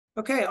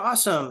Okay,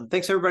 awesome.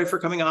 Thanks everybody for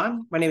coming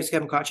on. My name is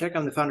Kevin Kotchek.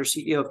 I'm the founder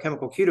CEO of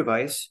Chemical Q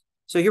Device.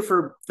 So here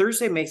for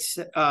Thursday, May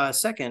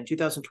 2nd,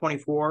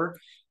 2024.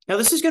 Now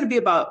this is going to be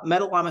about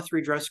Meta Llama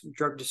 3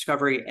 drug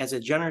discovery as a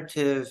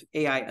generative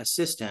AI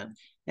assistant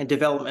and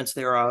developments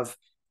thereof.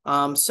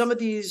 Some of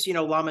these,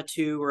 Llama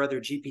 2 or other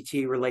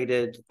GPT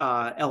related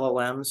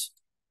LLMs.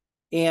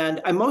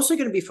 And I'm mostly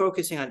going to be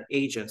focusing on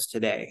agents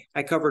today.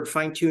 I covered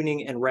fine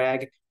tuning and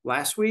RAG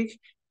last week,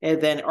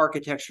 and then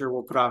architecture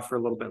we'll put off for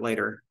a little bit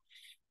later.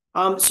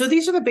 So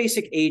these are the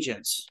basic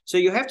agents. So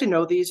you have to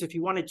know these if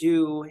you want to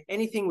do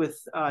anything with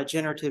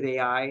generative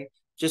AI,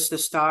 just the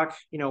stock,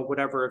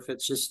 whatever, if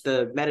it's just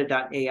the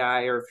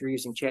meta.ai or if you're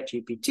using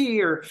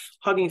ChatGPT or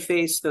Hugging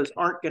Face, those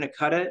aren't going to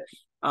cut it.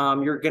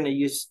 You're going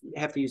to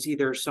have to use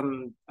either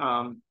some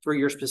for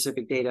your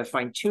specific data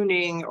fine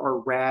tuning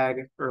or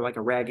RAG or like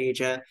a RAG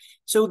agent.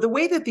 So the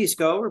way that these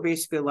go are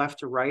basically left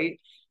to right.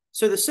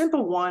 So the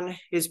simple one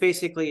is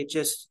basically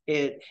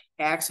it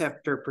acts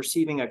after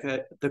perceiving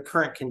the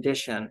current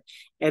condition,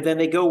 and then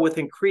they go with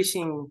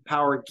increasing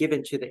power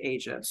given to the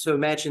agent. So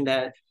imagine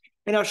that,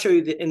 and I'll show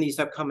you in these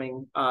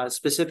upcoming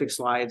specific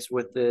slides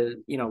with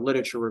the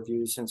literature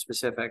reviews in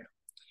specific.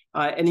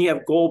 And you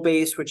have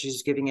goal-based, which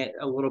is giving it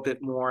a little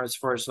bit more as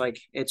far as like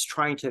it's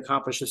trying to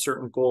accomplish a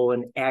certain goal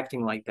and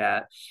acting like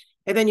that.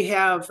 And then you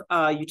have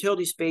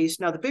utility space.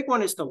 Now, the big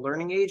one is the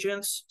learning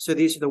agents. So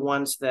these are the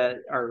ones that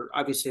are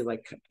obviously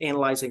like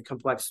analyzing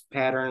complex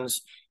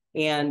patterns.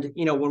 And,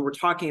 when we're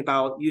talking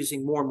about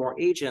using more and more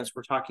agents,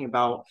 we're talking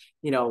about,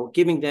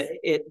 giving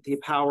it the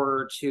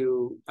power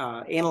to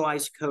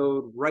analyze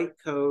code, write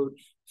code,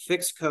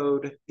 fix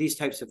code, these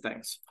types of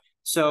things.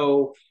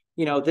 So,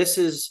 this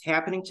is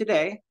happening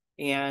today.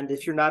 And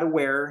if you're not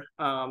aware,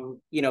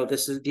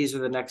 these are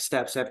the next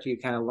steps after you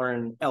kind of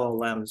learn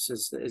LLMs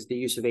is the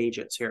use of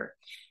agents here.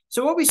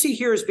 So what we see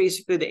here is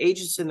basically the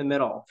agents in the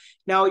middle.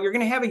 Now you're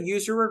going to have a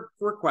user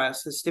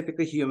request that's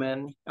typically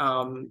human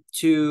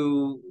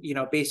to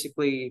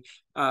basically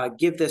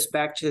give this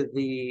back to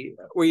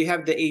where you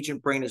have the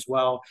agent brain as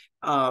well,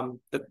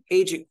 the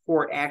agent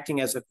core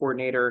acting as a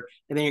coordinator,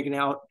 and then you're going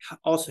to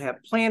also have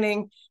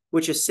planning,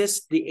 which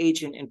assists the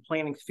agent in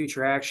planning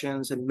future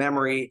actions, and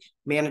memory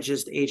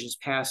manages the agent's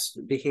past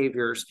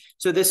behaviors.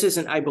 So this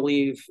isn't, I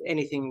believe,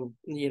 anything,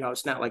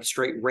 it's not like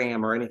straight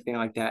RAM or anything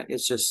like that.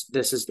 It's just,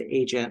 this is the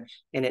agent,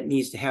 and it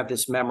needs to have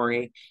this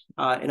memory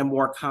in a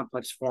more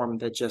complex form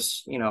that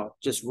just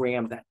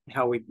RAM, that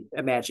how we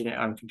imagine it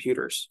on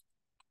computers.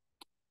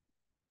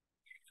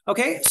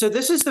 Okay, so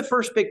this is the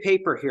first big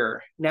paper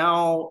here.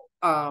 Now,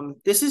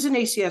 this is an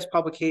ACS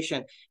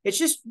publication. It's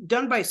just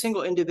done by a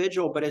single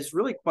individual, but it's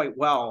really quite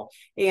well.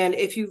 And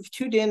if you've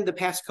tuned in the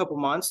past couple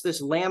months,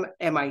 this LAM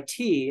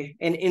MIT,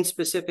 and in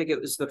specific, it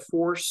was the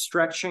force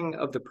stretching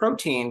of the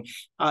protein.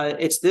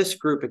 It's this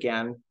group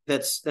again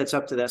that's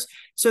up to this.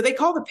 So they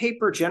call the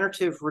paper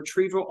Generative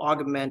Retrieval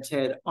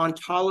Augmented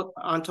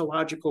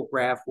Ontological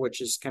Graph,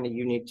 which is kind of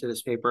unique to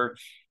this paper,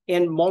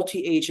 and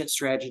multi-agent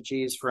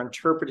strategies for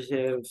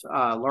interpretive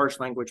large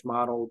language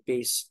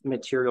model-based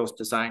materials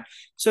design.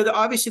 So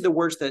obviously the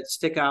words that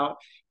stick out,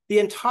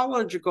 the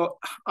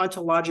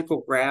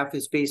ontological graph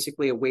is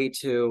basically a way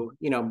to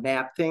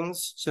map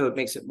things, so it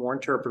makes it more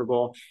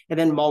interpretable, and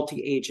then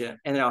multi-agent,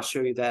 and then I'll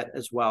show you that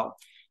as well.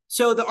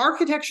 So the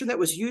architecture that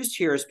was used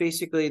here is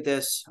basically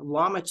this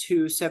Llama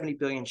 2 70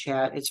 billion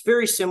chat. It's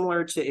very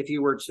similar to if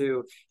you were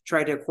to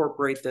try to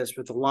incorporate this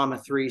with the Llama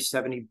 3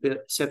 70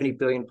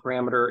 billion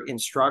parameter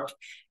instruct.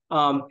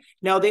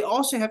 Now, they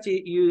also have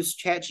to use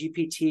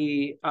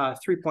ChatGPT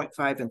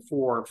 3.5 and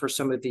 4 for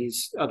some of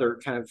these other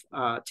kind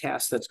of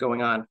tasks that's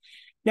going on.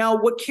 Now,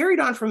 what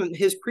carried on from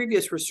his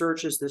previous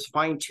research is this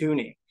fine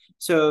tuning.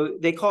 So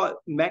they call it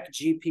Mech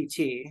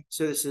GPT.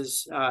 So this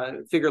is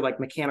figure like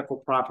mechanical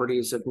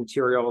properties of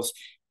materials.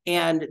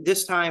 And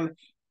this time,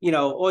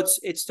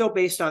 it's still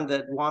based on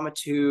the Llama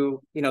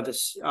 2,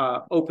 this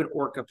open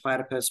orca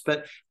platypus.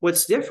 But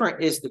what's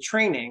different is the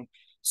training.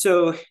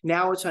 So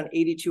now it's on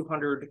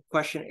 8,200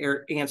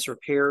 question answer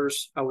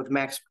pairs with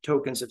max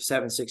tokens of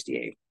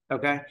 768.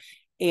 Okay.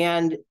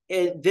 And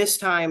this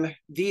time,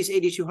 these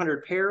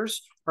 8,200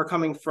 pairs are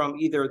coming from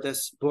either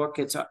this book,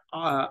 it's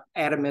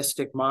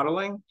atomistic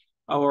modeling,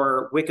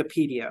 or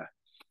Wikipedia.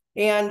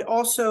 And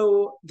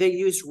also they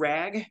use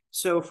RAG.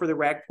 So for the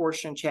RAG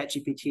portion,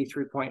 ChatGPT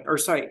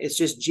it's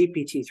just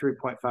GPT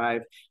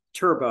 3.5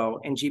 Turbo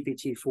and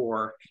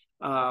GPT-4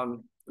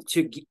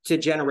 to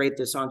generate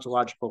this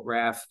ontological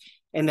graph.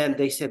 And then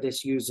they said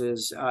this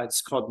uses,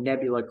 it's called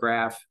Nebula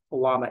Graph,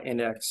 Llama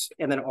Index.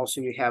 And then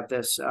also you have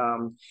this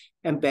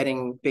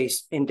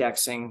embedding-based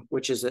indexing,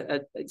 which is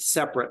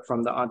separate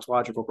from the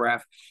ontological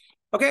graph.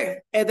 Okay,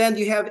 and then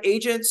you have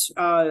agents,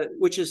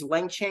 which is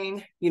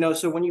LangChain.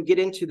 So when you get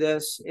into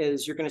this,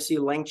 you're going to see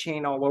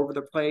LangChain all over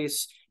the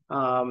place.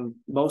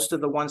 Most of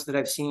the ones that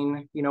I've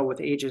seen,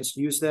 with agents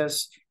use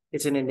this.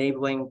 It's an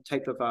enabling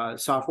type of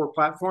software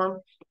platform,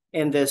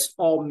 and this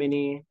all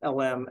mini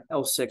LM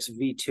L6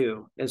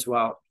 V2 as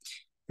well.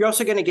 You're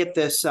also going to get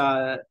this.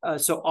 So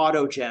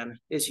AutoGen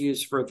is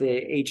used for the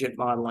agent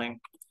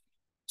modeling.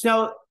 So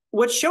now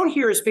what's shown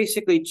here is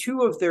basically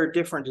two of their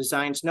different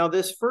designs. Now,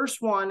 this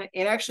first one,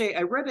 and actually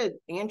I read an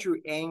Andrew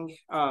Ng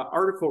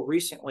article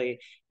recently,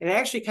 and it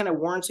actually kind of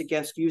warns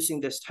against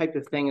using this type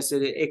of thing, is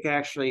that it can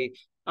actually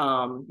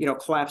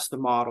collapse the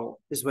model,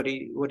 is what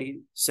he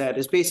said,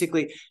 is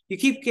basically you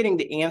keep getting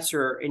the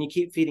answer and you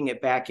keep feeding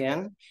it back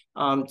in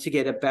to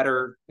get a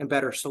better and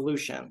better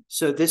solution.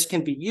 So this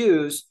can be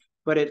used,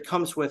 but it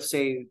comes with,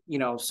 say,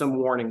 some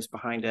warnings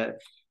behind it.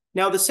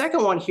 Now, the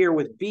second one here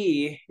with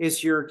B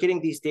is you're getting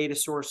these data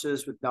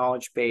sources with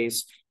knowledge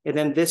base, and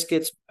then this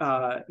gets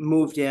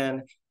moved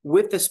in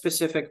with the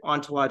specific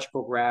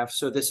ontological graph.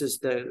 So this is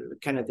the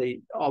kind of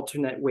the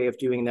alternate way of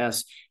doing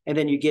this. And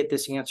then you get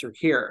this answer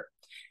here.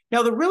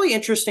 Now, the really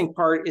interesting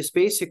part is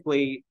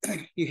basically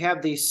you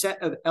have the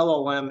set of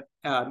LLM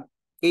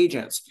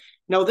agents.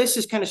 Now, this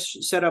is kind of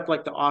set up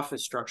like the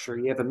office structure.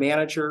 You have a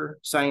manager,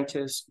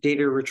 scientist,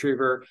 data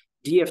retriever,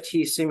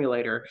 DFT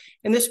simulator.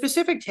 And the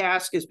specific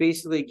task is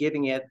basically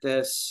giving it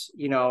this,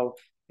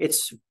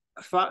 it's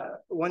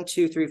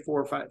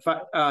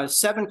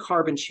 7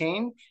 carbon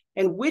chain.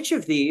 And which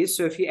of these,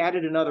 so if you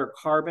added another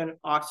carbon,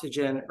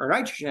 oxygen, or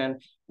nitrogen,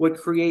 would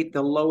create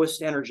the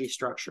lowest energy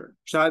structure.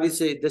 So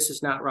obviously this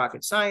is not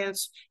rocket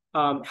science.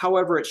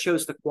 However, it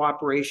shows the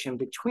cooperation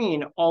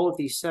between all of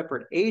these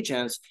separate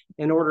agents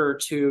in order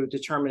to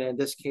determine, in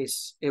this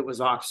case, it was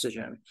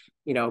oxygen,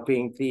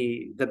 being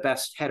the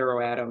best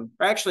heteroatom,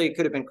 or actually it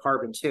could have been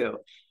carbon too,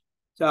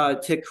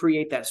 to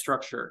create that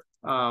structure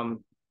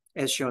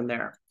as shown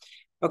there.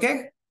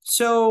 Okay,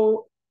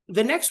 so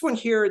the next one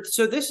here,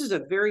 so this is a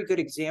very good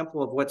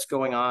example of what's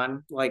going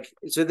on.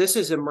 So this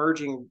is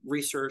emerging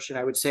research, and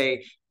I would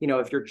say,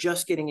 if you're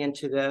just getting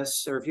into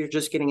this, or if you're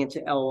just getting into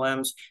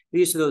LLMs,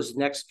 these are those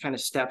next kind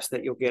of steps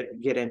that you'll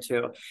get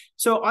into.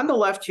 So on the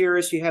left here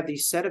is you have the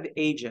set of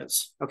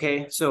agents,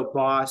 okay? So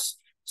boss,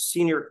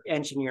 senior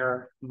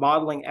engineer,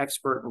 modeling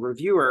expert, and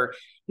reviewer.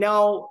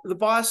 Now, the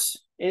boss,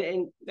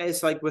 and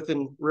it's like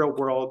within real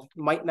world,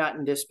 might not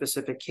in this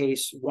specific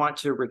case want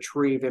to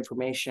retrieve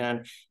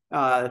information.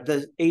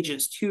 The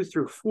agents 2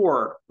 through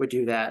 4 would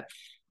do that.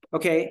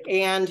 Okay,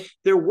 and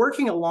they're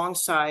working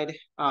alongside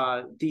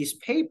these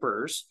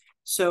papers.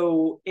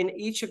 So in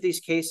each of these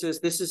cases,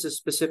 this is a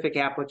specific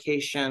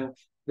application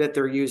that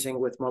they're using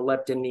with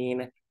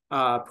molybdenum,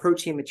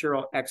 protein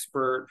material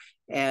expert,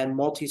 and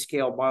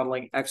multi-scale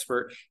modeling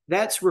expert.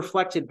 That's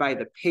reflected by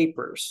the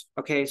papers.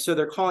 Okay, so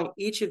they're calling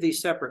each of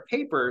these separate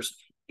papers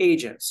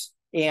agents.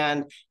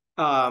 And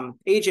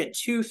agent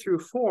 2 through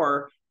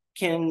 4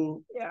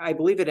 can, I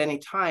believe at any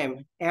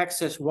time,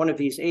 access one of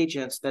these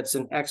agents that's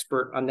an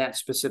expert on that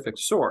specific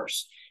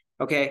source.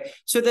 Okay,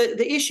 so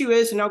the issue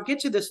is, and I'll get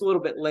to this a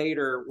little bit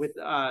later with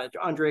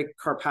Andrej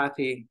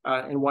Karpathy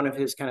in one of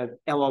his kind of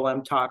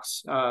LLM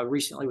talks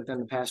recently within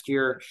the past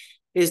year,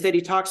 is that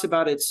he talks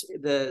about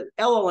the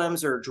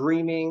LLMs are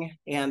dreaming,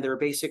 and they're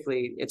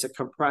basically, it's a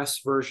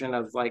compressed version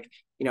of, like,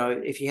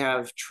 if you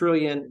have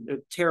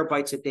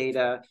terabytes of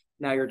data,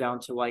 now you're down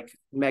to like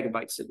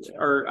megabytes,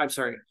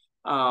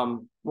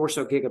 more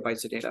so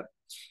gigabytes of data.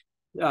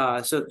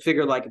 So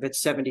figure like if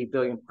it's 70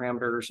 billion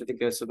parameters, I think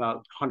that's about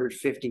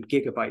 150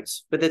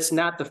 gigabytes, but that's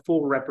not the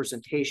full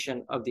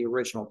representation of the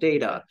original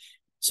data.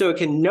 So it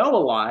can know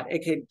a lot,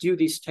 it can do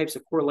these types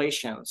of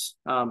correlations,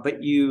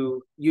 but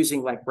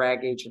using like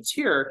RAG agents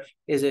here,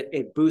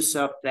 it boosts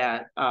up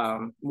that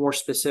more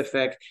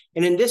specific.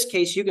 And in this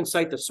case, you can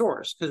cite the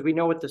source because we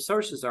know what the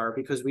sources are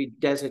because we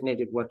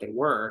designated what they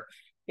were.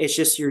 It's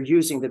just you're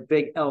using the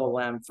big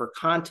LLM for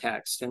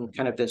context and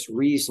kind of this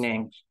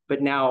reasoning,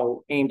 but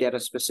now aimed at a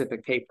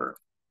specific paper.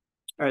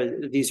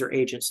 These are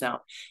agents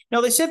now.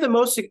 Now, they said the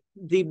most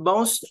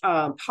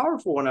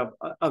powerful one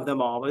of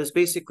them all is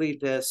basically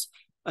this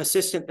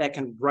assistant that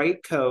can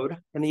write code,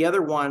 and the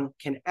other one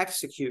can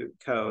execute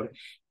code.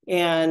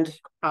 And,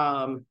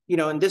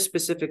 in this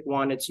specific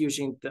one, it's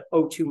using the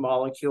O2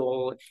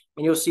 molecule,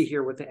 and you'll see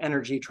here with the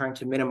energy trying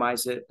to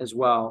minimize it as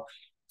well.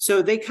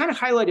 So they kind of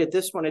highlighted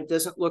this one. It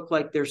doesn't look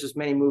like there's as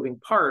many moving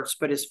parts,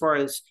 but as far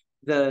as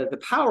the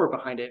power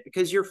behind it,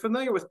 because you're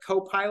familiar with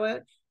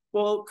Copilot.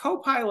 Well,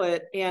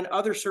 Copilot and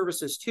other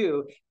services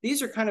too,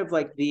 these are kind of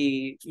like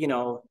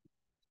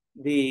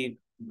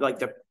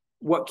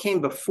what came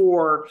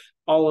before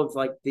all of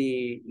like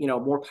the,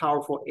 more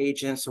powerful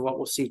agents and what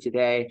we'll see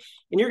today.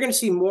 And you're going to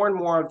see more and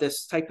more of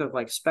this type of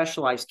like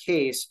specialized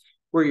case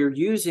where you're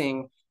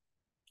using,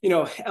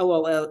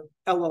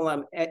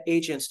 LLM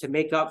agents to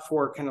make up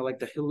for kind of like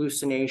the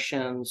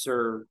hallucinations,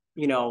 or,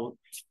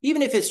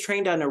 even if it's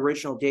trained on an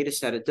original data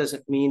set, it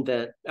doesn't mean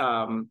that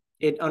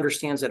it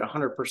understands it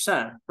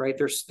 100%, right?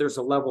 There's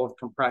a level of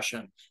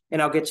compression.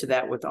 And I'll get to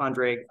that with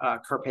Andrej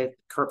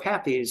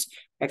Karpathy's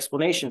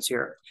explanations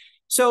here.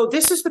 So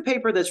this is the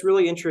paper that's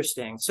really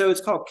interesting. So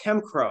it's called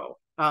ChemCrow,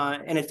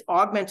 and it's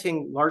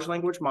augmenting large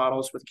language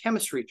models with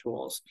chemistry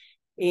tools.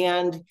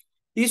 And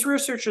these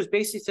researchers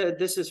basically said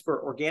this is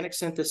for organic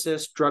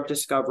synthesis, drug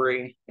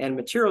discovery, and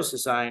materials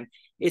design.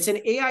 It's an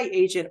AI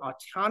agent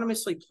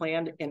autonomously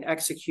planned and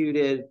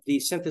executed the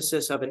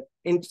synthesis of an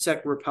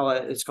insect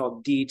repellent. It's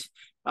called DEET,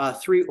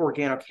 3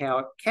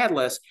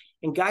 organocatalysts.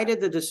 and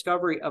guided the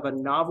discovery of a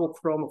novel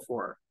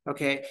chromophore.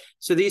 Okay,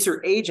 so these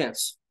are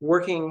agents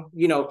working,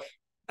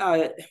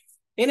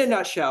 in a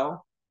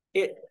nutshell,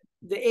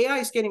 the AI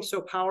is getting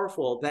so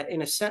powerful that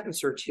in a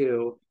sentence or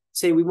two,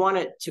 say we want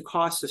it to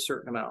cost a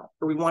certain amount,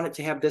 or we want it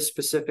to have this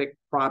specific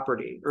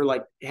property, or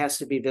like it has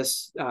to be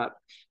this,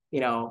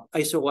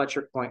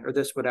 isoelectric point, or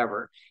this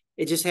whatever.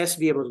 It just has to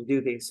be able to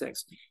do these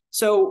things.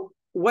 So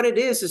what it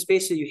is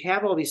basically you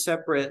have all these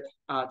separate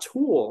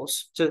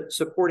tools to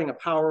supporting a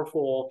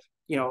powerful,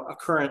 a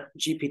current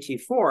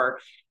GPT-4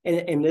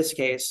 in this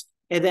case,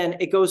 and then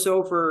it goes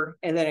over,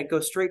 and then it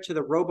goes straight to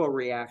the robo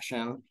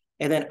reaction,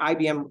 and then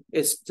IBM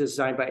is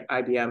designed by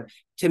IBM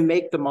to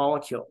make the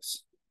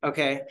molecules.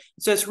 Okay,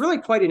 so it's really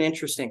quite an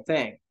interesting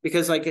thing,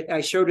 because like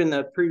I showed in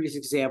the previous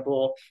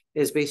example,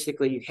 is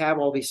basically you have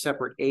all these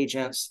separate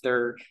agents.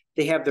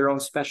 They have their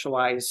own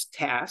specialized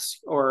tasks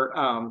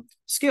or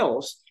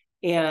skills,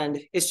 and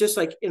it's just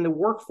like in the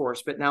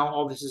workforce, but now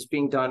all this is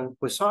being done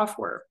with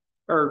software,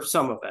 or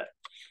some of it.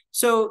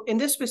 So in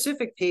this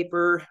specific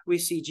paper, we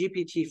see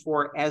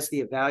GPT-4 as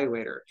the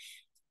evaluator.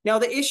 Now,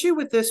 the issue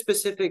with this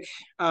specific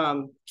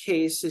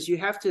case is you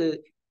have to,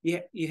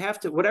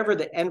 whatever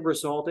the end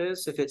result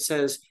is, if it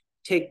says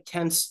take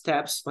 10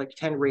 steps, like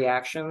 10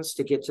 reactions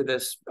to get to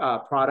this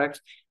product,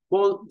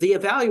 well, the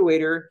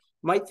evaluator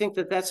might think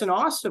that that's an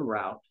awesome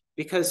route,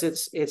 because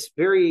it's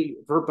very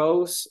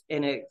verbose,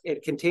 and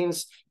it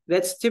contains,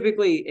 that's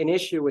typically an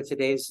issue with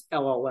today's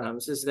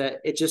LLMs, is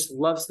that it just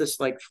loves this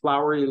like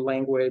flowery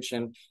language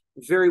and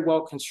very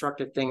well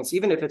constructed things,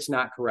 even if it's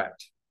not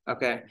correct.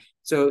 Okay,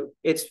 so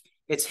it's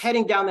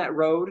heading down that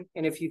road.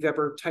 And if you've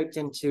ever typed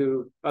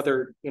into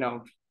other,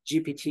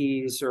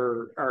 GPTs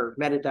or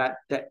Meta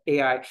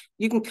AI,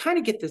 you can kind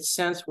of get the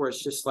sense where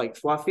it's just like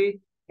fluffy,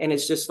 and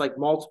it's just like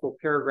multiple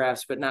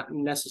paragraphs, but not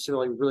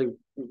necessarily really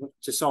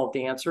to solve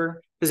the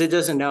answer, because it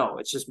doesn't know.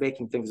 It's just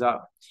making things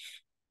up.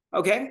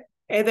 Okay,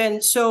 and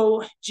then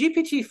so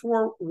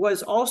GPT-4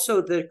 was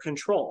also the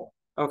control.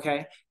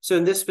 Okay, so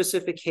in this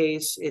specific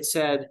case, it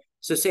said,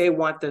 so say I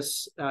want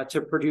this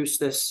to produce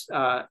this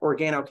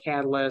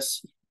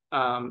organocatalyst,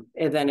 and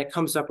then it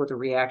comes up with a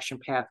reaction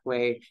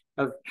pathway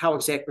of how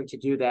exactly to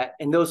do that.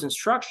 And those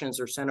instructions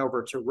are sent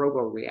over to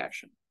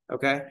robo-reaction,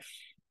 okay?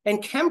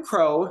 And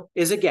ChemCrow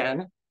is,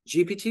 again,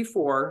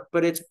 GPT-4,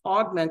 but it's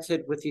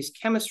augmented with these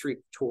chemistry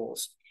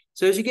tools.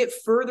 So as you get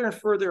further and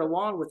further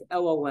along with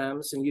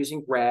LLMs and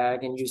using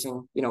RAG and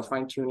using,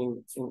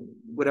 fine-tuning and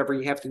whatever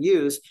you have to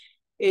use,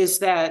 is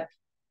that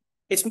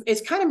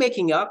it's kind of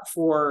making up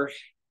for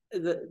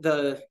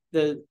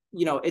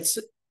it's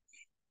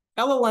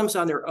LLMs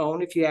on their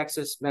own. If you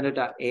access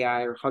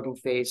meta.ai or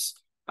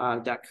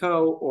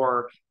huggingface.co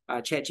or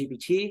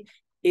ChatGPT,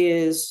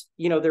 is,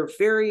 they're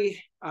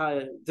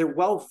they're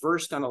well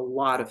versed on a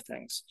lot of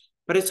things,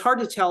 but it's hard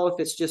to tell if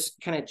it's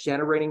just kind of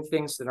generating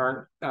things that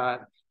aren't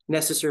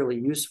necessarily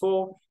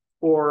useful,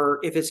 or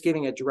if it's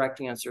giving a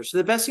direct answer. So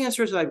the best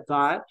answers I've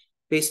got,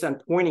 based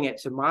on pointing it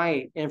to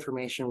my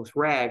information with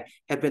RAG,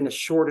 have been the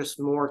shortest,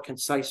 more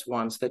concise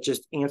ones that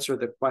just answer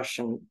the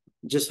question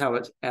just how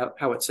it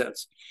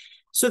sits.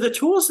 So the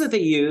tools that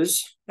they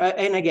use,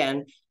 and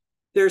again,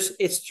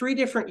 it's 3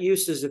 different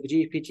uses of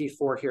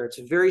GPT-4 here. It's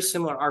a very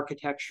similar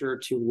architecture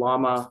to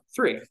Llama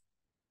 3.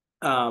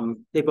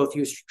 They both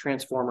use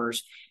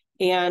transformers,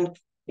 and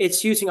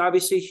it's using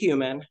obviously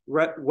human,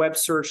 web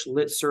search,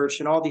 lit search,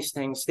 and all these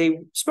things.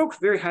 They spoke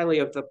very highly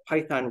of the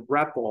Python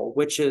REPL,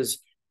 which is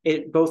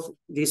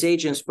these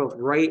agents both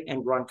write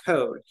and run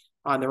code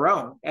on their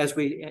own, as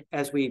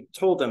we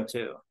told them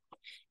to.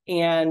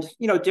 And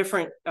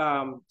different,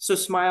 so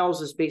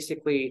SMILES is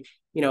basically,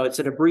 it's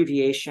an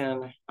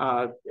abbreviation,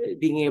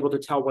 being able to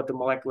tell what the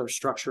molecular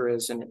structure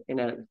is in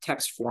a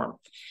text form.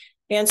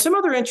 And some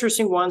other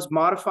interesting ones,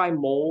 modify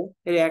mole,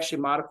 it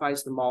actually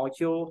modifies the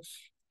molecule.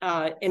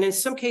 And in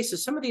some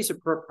cases, some of these are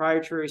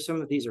proprietary, some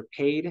of these are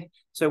paid.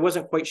 So I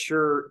wasn't quite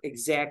sure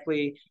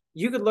exactly.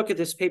 You could look at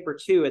this paper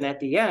too, and at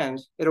the end,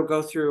 it'll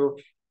go through,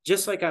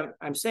 just like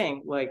I'm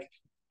saying, like,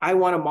 I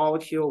want a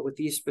molecule with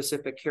these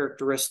specific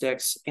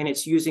characteristics, and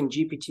it's using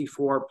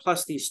GPT-4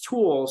 plus these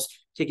tools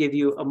to give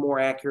you a more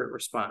accurate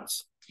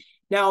response.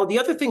 Now, the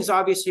other things,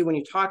 obviously, when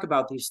you talk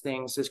about these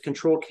things, is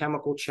controlled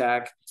chemical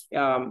check.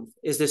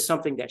 Is this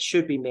something that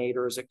should be made,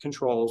 or is it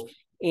controlled?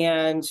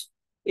 And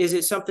is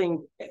it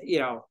something,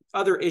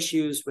 other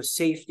issues with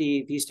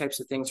safety, these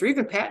types of things, or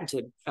even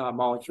patented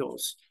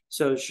molecules?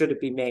 So should it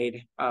be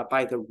made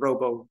by the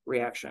robo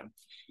reaction?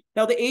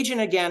 Now, the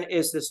agent, again,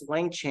 is this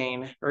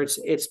LangChain, or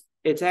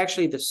it's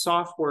actually the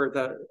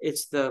software,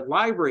 it's the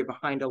library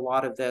behind a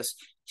lot of this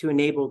to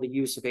enable the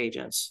use of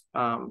agents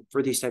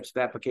for these types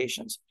of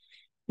applications.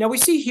 Now, we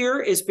see here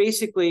is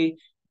basically,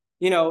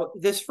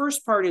 this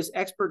first part is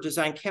expert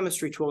design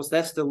chemistry tools.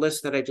 That's the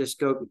list that I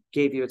just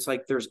gave you. It's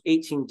like there's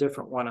 18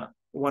 different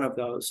one of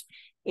those.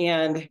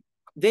 And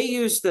they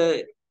use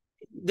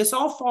this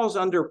all falls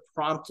under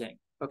prompting.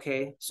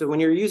 Okay, so when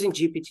you're using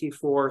GPT-4,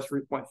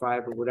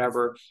 3.5 or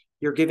whatever,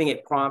 you're giving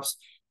it prompts.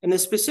 And the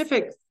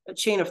specific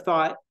chain of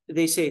thought,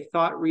 they say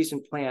thought,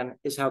 reason, plan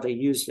is how they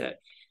used it.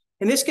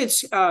 And this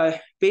gets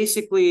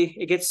basically,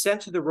 it gets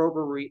sent to the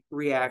robo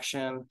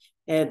reaction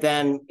and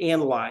then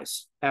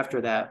analyzed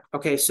after that.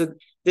 Okay, so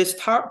this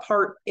top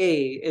part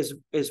A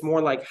is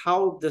more like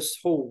how this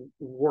whole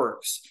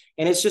works.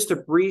 And it's just a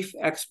brief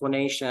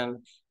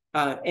explanation.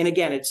 And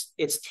again,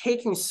 it's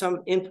taking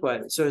some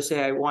input. So to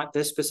say, I want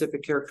this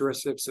specific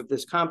characteristics of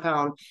this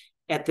compound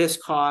at this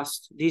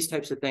cost, these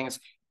types of things.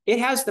 It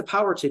has the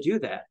power to do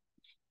that.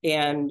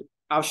 And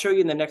I'll show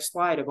you in the next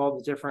slide of all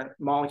the different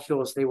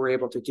molecules they were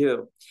able to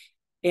do.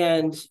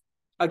 And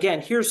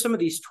again, here's some of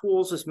these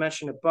tools as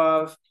mentioned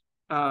above.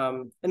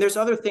 And there's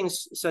other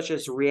things such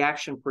as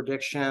reaction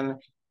prediction,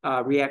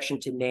 reaction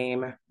to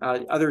name,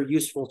 other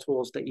useful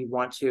tools that you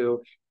want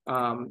to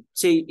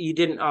say you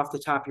didn't off the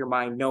top of your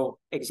mind know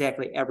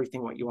exactly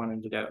everything what you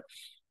wanted to do.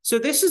 So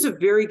this is a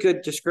very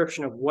good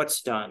description of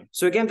what's done.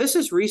 So again, this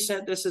is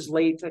recent, this is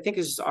late, I think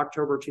this is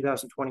October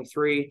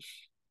 2023.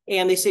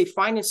 And they say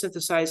find and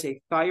synthesize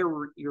a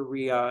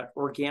thiourea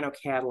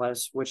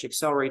organocatalyst, which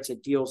accelerates a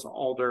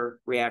Diels-Alder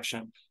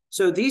reaction.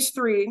 So these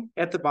three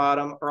at the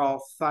bottom are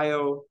all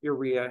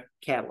thiourea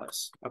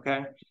catalysts,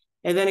 okay?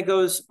 And then it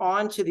goes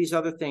on to these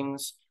other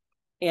things.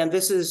 And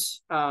this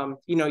is,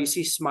 you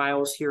see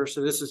smiles here.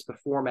 So this is the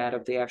format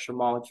of the actual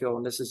molecule.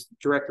 And this is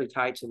directly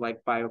tied to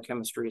like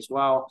biochemistry as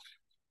well.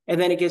 And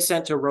then it gets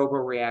sent to robo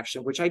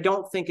reaction, which I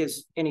don't think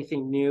is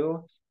anything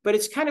new, but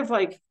it's kind of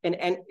like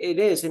it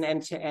is an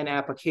end-to-end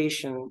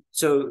application.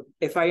 So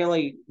if I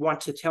only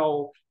want to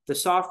tell the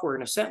software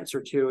in a sentence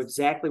or two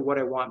exactly what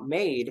I want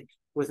made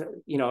with,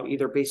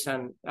 either based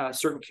on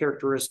certain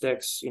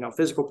characteristics,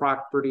 physical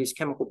properties,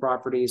 chemical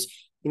properties,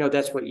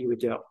 that's what you would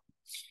do.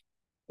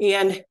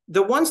 And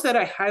the ones that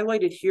I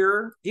highlighted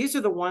here, these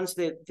are the ones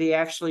that they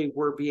actually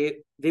were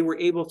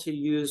able to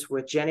use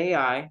with Gen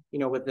AI,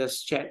 with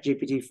this Chat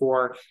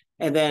GPT-4.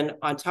 And then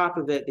on top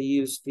of it, they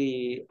used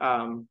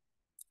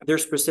their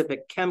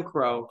specific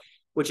ChemCro,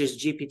 which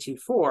is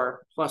GPT-4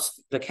 plus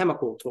the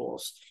chemical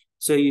tools.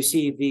 So you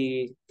see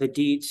the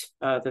DEET,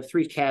 the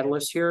three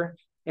catalysts here,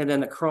 and then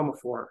the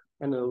chromophore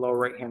in the lower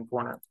right-hand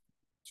corner.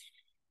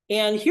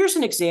 And here's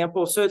an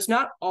example. So it's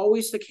not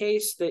always the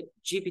case that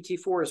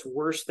GPT-4 is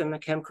worse than the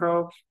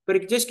ChemCro, but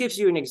it just gives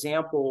you an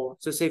example.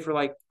 So say for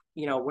like,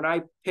 when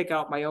I pick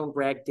out my own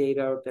RAG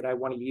data that I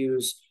want to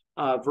use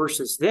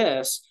versus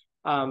this,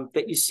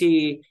 that you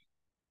see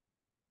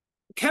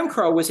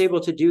ChemCro was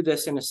able to do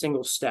this in a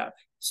single step.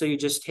 So you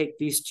just take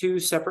these two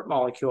separate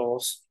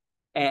molecules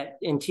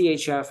in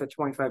THF at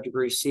 25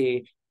 degrees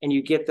C, and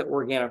you get the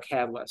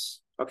organocatalyst,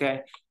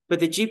 okay? But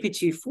the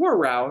GPT-4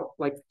 route,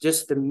 like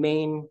just the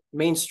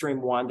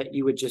mainstream one that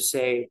you would just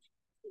say,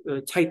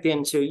 type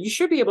into, you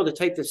should be able to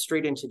type this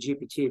straight into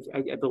GPT,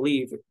 I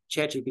believe,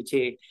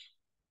 ChatGPT.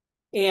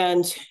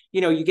 And,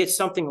 you get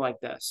something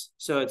like this.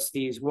 So it's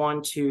these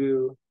 1,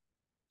 2,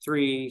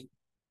 3,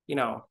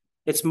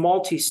 it's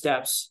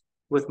multi-steps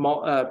with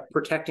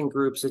protecting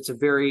groups. It's a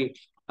very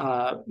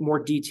more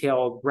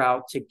detailed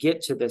route to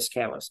get to this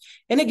catalyst.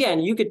 And again,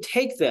 you could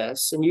take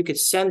this and you could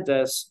send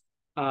this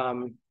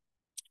and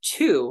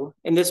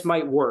this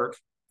might work.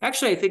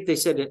 Actually, I think they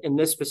said in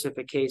this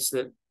specific case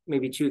that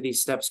maybe 2 of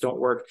these steps don't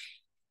work.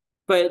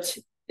 But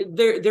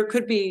there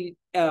could be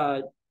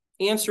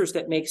answers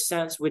that make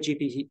sense with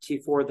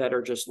GPT-4 that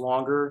are just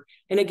longer.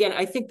 And again,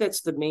 I think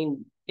that's the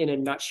main, in a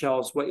nutshell,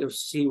 is what you'll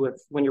see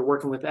when you're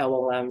working with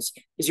LLMs,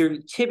 is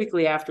you're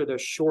typically after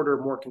those shorter,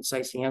 more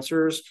concise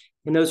answers.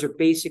 And those are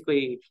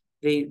basically,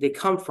 they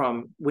come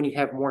from when you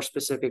have more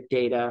specific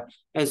data,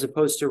 as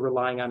opposed to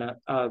relying on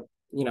a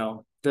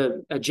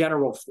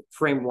general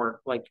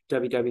framework like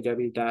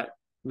www.meta.ai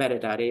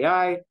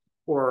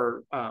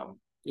or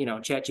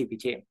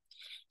ChatGPT.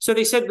 So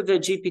they said with the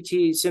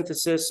GPT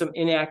synthesis, some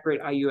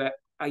inaccurate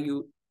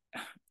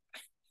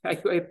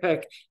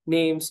IUPAC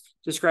names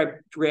describe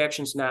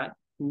reactions not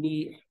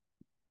need.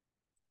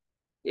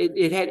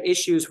 It had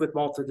issues with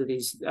multiple of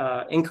these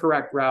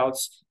incorrect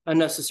routes,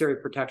 unnecessary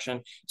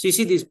protection. So you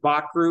see these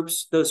bot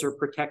groups, those are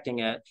protecting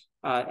it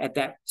at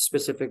that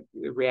specific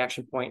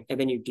reaction point, and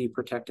then you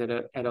deprotect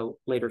it at a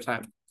later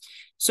time.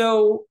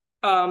 So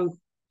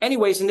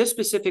anyways, in this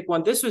specific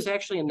one, this was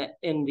actually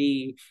in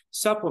the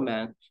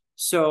supplement.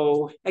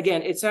 So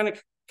again, it's on a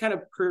kind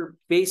of per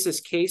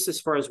basis case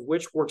as far as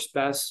which works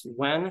best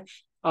when.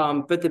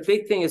 But the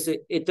big thing is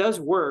that it does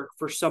work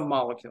for some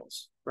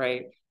molecules,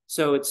 right?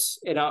 So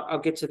I'll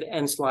get to the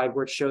end slide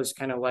where it shows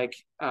kind of like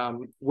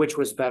which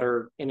was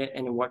better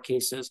in what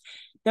cases.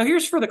 Now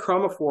here's for the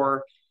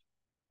chromophore.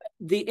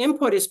 The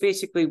input is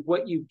basically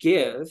what you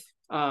give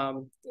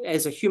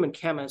as a human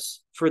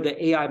chemist for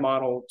the AI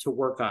model to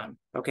work on,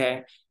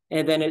 okay?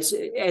 And then it's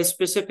as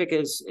specific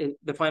as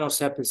the final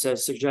step. It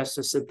says suggest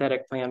a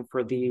synthetic plan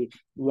for the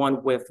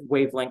one with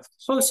wavelength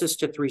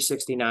closest to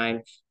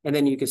 369. And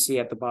then you can see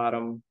at the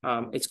bottom,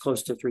 it's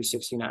close to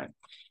 369.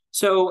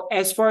 So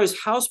as far as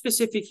how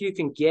specific you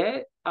can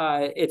get,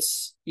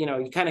 it's, you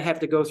kind of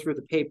have to go through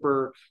the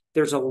paper.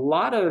 There's a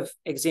lot of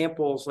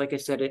examples, like I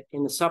said,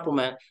 in the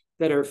supplement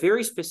that are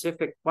very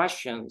specific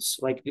questions,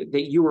 like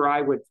that you or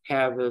I would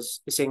have as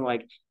saying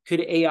like,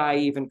 could AI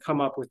even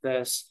come up with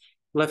this?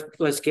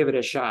 let's give it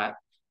a shot.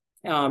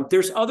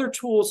 There's other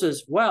tools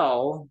as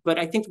well, but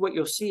I think what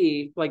you'll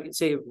see, like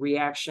say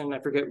reaction, I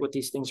forget what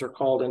these things are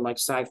called in like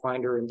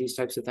SciFinder and these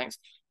types of things.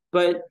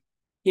 But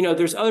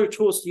there's other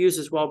tools to use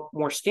as well,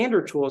 more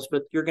standard tools,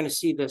 but you're going to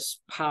see this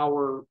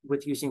power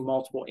with using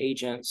multiple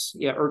agents,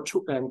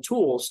 and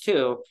tools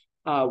too,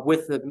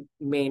 with the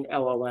main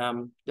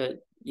LLM that,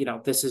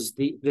 this is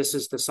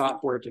the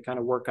software to kind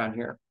of work on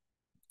here.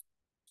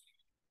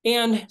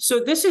 And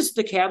so this is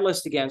the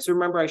catalyst again. So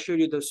remember, I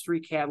showed you those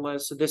 3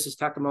 catalysts. So this is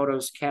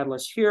Takamoto's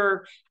catalyst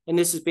here. And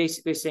this is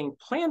basically saying,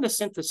 plan the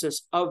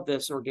synthesis of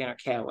this organic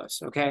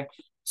catalyst, okay?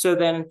 So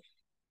then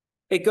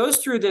it goes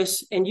through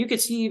this, and you can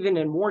see even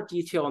in more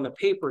detail in the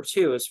paper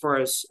too, as far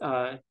as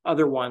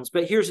other ones.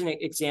 But here's an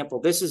example.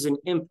 This is an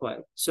input.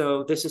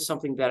 So this is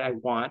something that I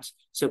want.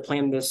 So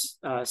plan this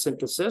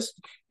synthesis.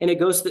 And it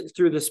goes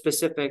through the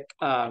specific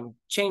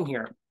chain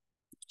here.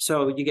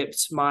 So you get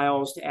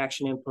smiles to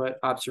action input,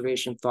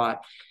 observation,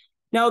 thought.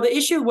 Now, the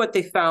issue, what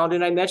they found,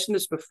 and I mentioned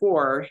this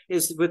before,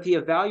 is with the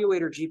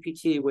evaluator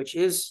GPT, which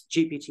is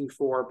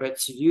GPT-4, but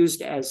it's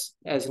used as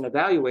an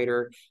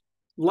evaluator,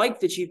 like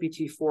the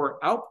GPT-4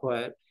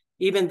 output,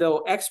 even though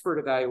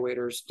expert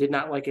evaluators did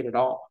not like it at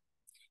all.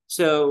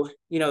 So,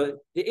 the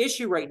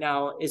issue right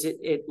now is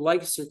it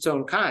likes its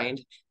own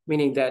kind,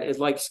 meaning that it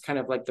likes kind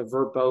of like the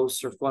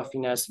verbose or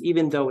fluffiness,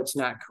 even though it's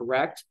not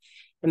correct.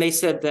 And they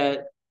said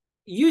that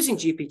using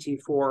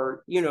GPT-4,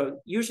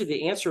 usually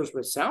the answers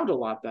would sound a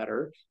lot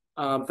better,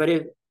 but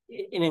in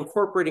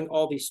incorporating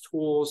all these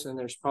tools, and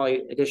there's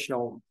probably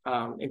additional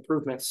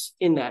improvements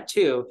in that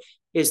too,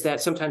 is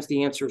that sometimes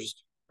the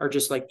answers are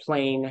just like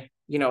plain,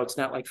 it's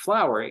not like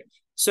flowery.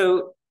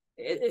 So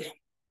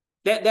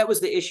that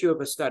was the issue of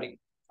a study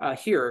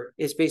here,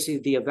 is basically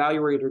the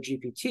evaluator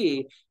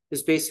GPT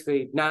is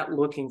basically not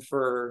looking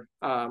for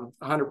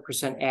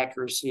 100%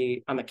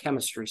 accuracy on the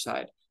chemistry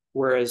side.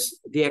 Whereas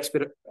the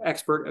expert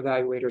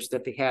evaluators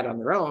that they had on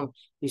their own,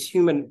 these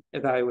human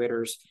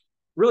evaluators,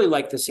 really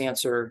like this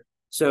answer.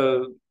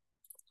 So,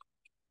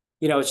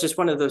 it's just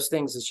one of those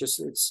things.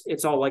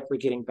 It's all likely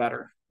getting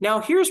better.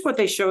 Now, here's what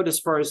they showed as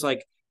far as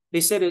like,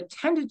 they said it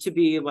tended to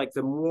be like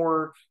the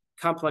more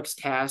complex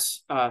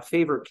tasks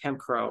favored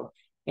ChemCrow.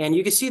 And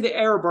you can see the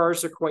error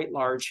bars are quite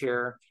large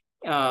here.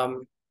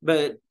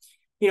 But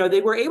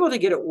they were able to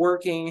get it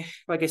working,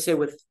 like I said,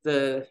 with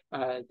the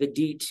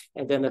DEET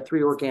and then the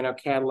 3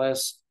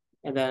 organocatalysts,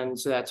 and then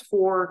so that's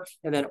 4,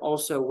 and then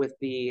also with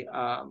the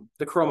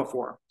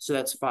chromophore, so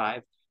that's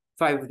 5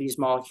 of these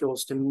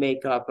molecules to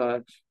make up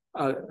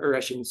or I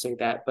shouldn't say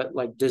that, but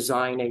like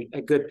design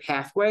a good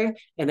pathway,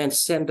 and then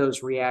send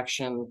those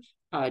reaction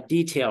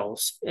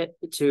details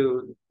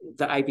to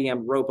the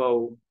IBM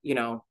robo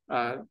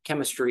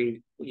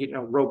chemistry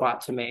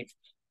robot to make,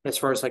 as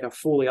far as like a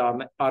fully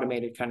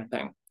automated kind of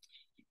thing.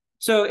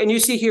 So, and you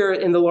see here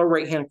in the lower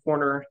right-hand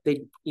corner,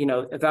 they,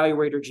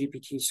 evaluator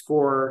GPT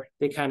score,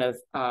 they kind of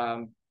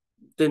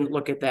didn't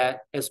look at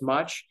that as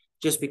much,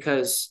 just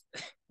because,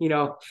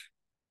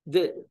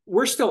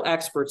 we're still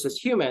experts as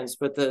humans,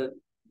 but the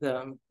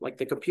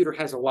computer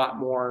has a lot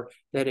more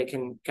that it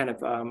can kind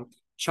of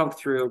chunk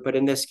through, but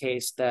in this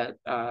case, that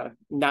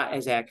not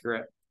as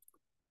accurate.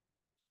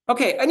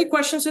 Okay, any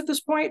questions at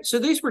this point? So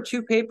these were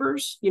 2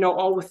 papers,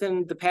 all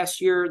within the past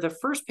year. The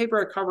first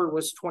paper I covered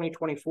was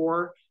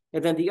 2024.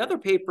 And then the other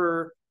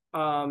paper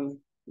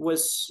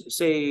was,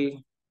 say,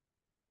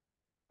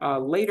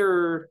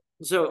 later,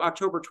 so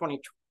October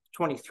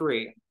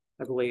 2023,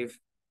 I believe.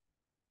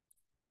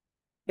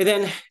 And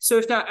then, so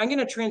if not, I'm going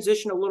to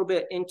transition a little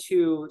bit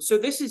into, so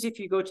this is if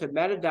you go to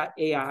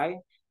meta.ai,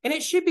 and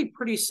it should be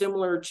pretty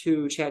similar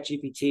to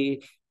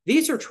ChatGPT.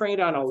 These are trained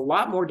on a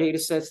lot more data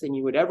sets than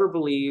you would ever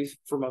believe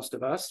for most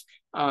of us,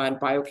 on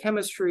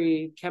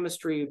biochemistry,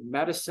 chemistry,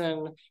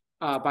 medicine,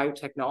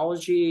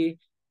 biotechnology,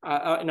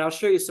 and I'll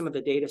show you some of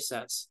the data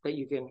sets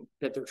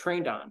that they're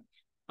trained on.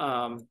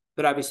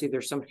 But obviously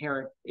there's some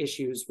inherent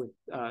issues with,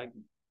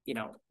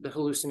 the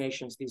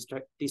hallucinations, these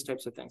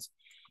types of things.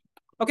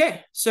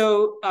 Okay,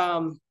 so,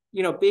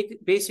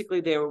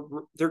 basically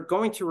they're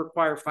going to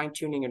require fine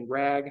tuning and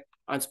RAG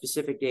on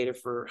specific data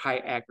for high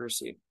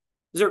accuracy.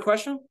 Is there a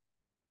question?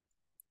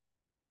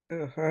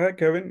 Hi,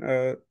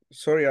 Kevin.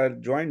 Sorry, I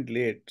joined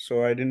late,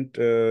 so I didn't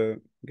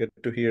get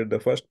to hear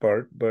the first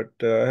part, but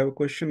I have a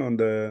question on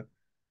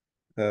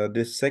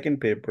this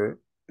second paper.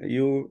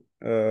 You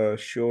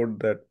showed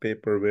that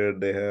paper where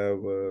they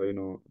have,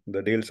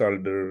 the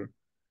Dale-Salder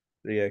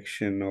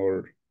reaction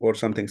or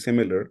something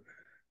similar,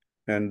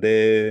 and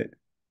they,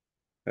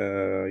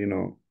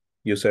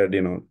 you said,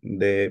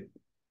 they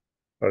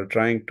are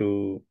trying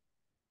to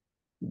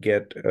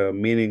get a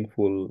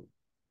meaningful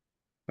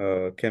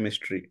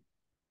chemistry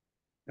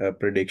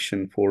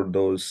prediction for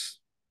those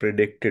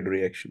predicted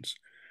reactions.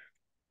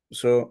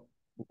 So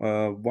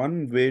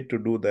one way to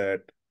do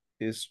that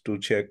is to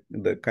check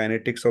the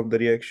kinetics of the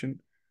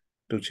reaction,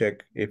 to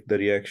check if the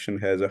reaction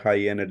has a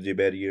high energy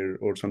barrier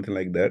or something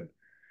like that.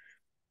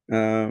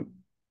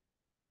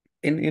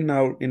 In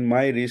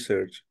my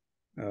research,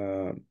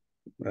 that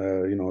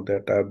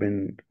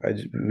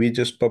we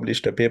just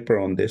published a paper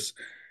on this,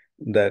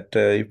 that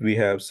if we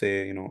have,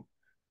 say,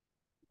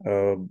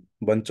 a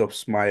bunch of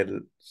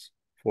smiles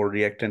for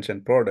reactants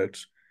and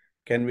products,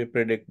 can we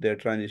predict their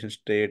transition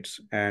states,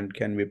 and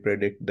can we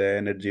predict the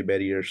energy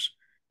barriers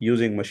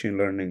using machine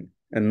learning,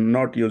 and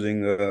not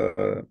using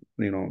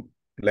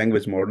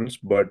language models,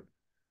 but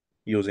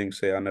using,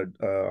 say,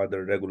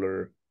 other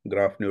regular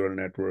graph neural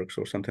networks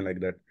or something like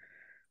that.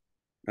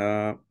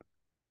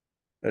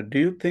 Do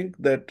you think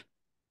that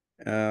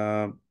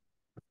uh,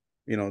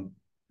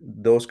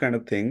 those kind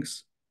of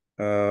things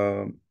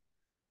uh,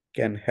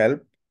 can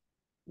help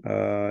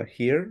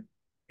here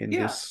in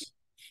Yeah. this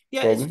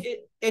Yeah, problem?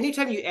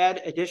 anytime you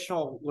add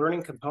additional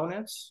learning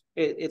components,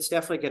 it's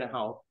definitely going to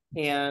help.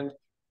 And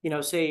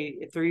say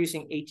if they're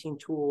using 18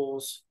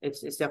 tools,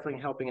 it's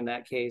definitely helping in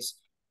that case.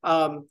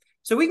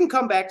 So we can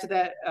come back to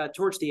that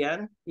towards the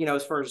end,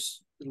 as far as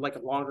like a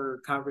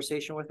longer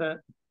conversation with it.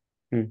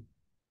 Hmm.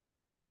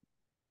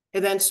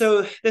 And then,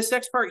 so this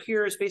next part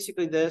here is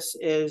basically this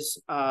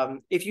is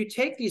if you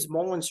take these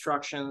mole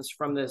instructions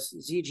from this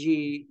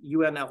ZG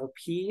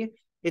UNLP,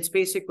 it's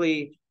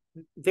basically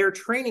their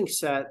training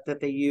set that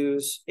they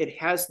use. It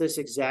has this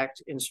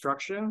exact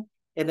instruction,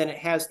 and then it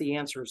has the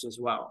answers as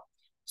well.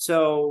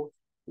 So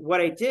what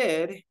I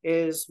did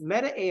is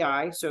Meta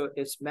AI, so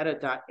it's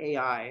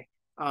meta.ai.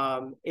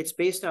 It's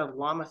based on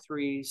Llama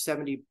 3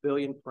 70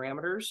 billion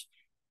parameters.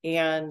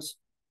 And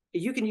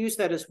you can use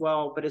that as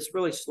well, but it's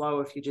really slow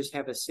if you just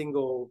have a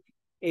single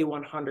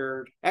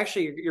A100.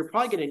 Actually, you're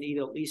probably going to need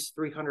at least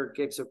 300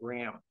 gigs of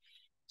RAM.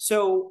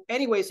 So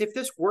anyways, if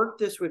this worked,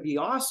 this would be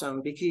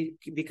awesome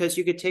because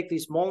you could take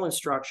these mole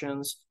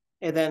instructions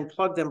and then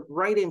plug them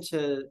right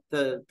into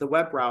the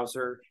web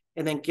browser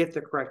and then get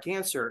the correct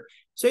answer.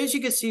 So as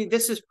you can see,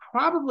 this is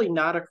probably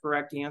not a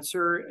correct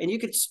answer. And you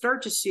could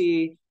start to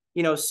see,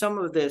 some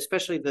of the,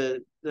 especially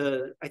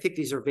I think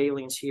these are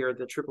valines here,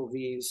 the triple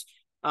Vs,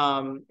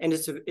 and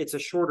it's a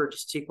shorter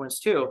sequence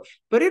too,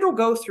 but it'll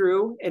go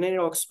through and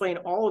it'll explain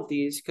all of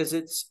these because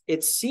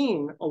it's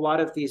seen a lot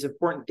of these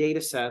important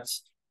data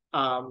sets,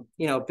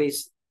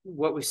 based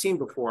what we've seen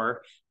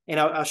before, and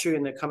I'll show you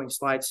in the coming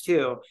slides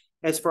too,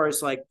 as far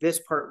as like this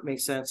part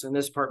makes sense and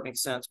this part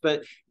makes sense.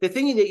 But the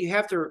thing that you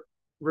have to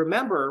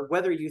remember,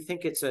 whether you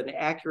think it's an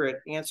accurate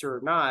answer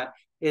or not,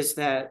 is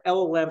that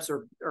LLMs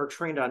are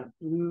trained on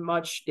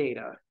much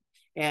data.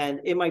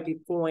 And it might be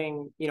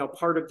pulling,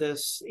 part of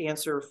this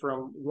answer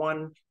from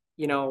one,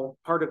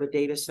 part of a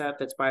data set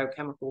that's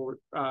biochemical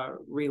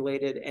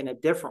related and a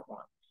different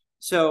one.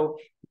 So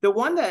the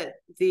one that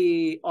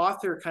the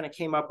author kind of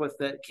came up with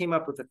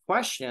the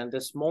question,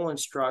 this mole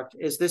instruct,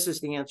 this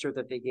is the answer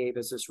that they gave,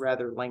 is this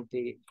rather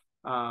lengthy.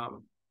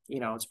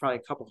 It's probably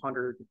a couple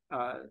hundred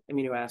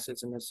amino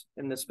acids in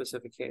this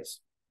specific case.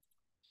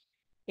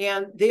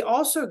 And they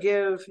also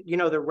give,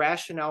 the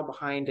rationale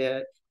behind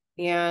it.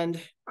 And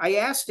I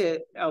asked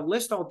it,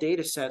 list all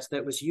data sets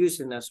that was used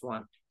in this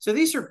one. So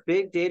these are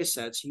big data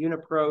sets: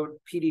 UniProt,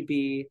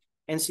 PDB,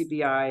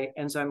 NCBI,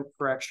 enzyme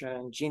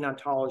correction, gene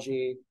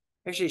ontology.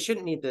 Actually, it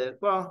shouldn't need I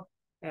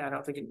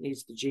don't think it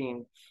needs the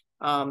gene.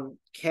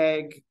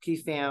 KEGG,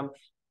 PFAM.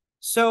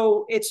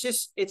 So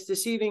it's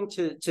deceiving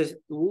to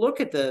look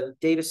at the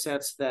data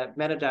sets that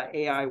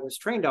Meta.ai was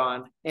trained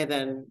on and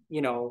then,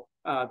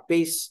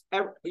 base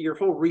your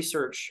whole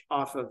research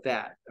off of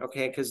that,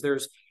 okay? Because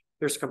there's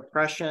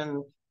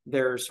compression,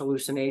 there's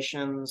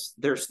hallucinations,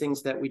 there's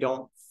things that we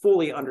don't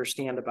fully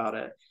understand about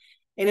it.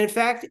 And in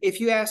fact, if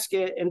you ask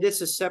it, and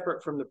this is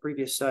separate from the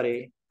previous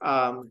study,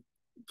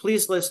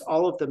 please list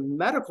all of the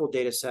medical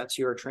data sets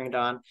you are trained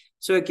on.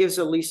 So it gives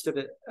a list of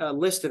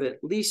at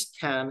least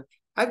 10.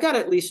 I've got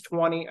at least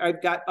 20.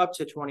 I've got up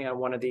to 20 on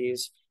one of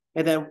these.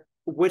 And then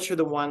which are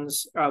the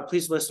ones,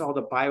 please list all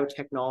the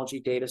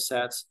biotechnology data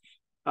sets.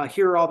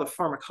 Here are all the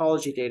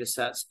pharmacology data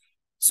sets.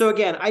 So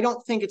again, I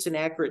don't think it's an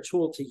accurate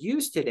tool to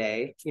use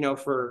today,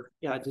 for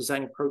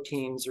designing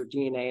proteins or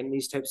DNA and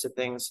these types of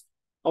things.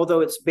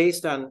 Although it's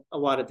based on a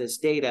lot of this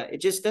data,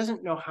 it just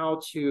doesn't know how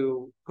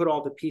to put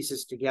all the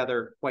pieces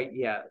together quite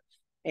yet.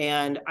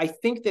 And I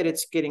think that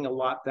it's getting a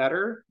lot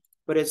better,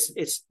 but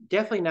it's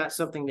definitely not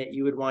something that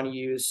you would want to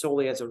use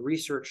solely as a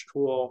research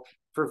tool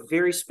for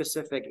very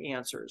specific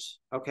answers,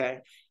 okay?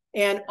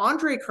 And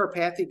Andrej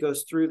Karpathy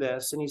goes through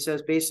this, and he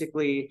says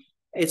basically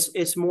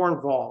it's more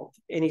involved.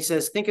 And he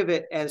says, think of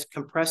it as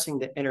compressing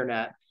the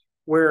internet,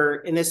 where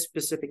in this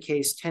specific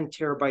case, 10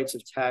 terabytes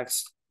of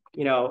text,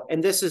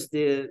 and this is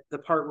the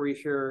part where you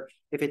hear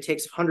if it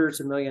takes hundreds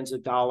of millions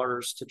of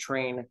dollars to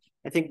train.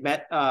 I think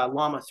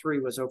Llama 3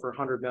 was over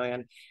 100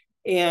 million.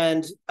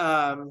 And,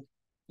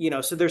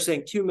 so they're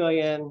saying 2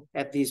 million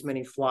at these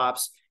many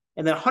flops.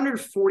 And then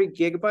 140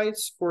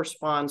 gigabytes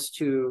corresponds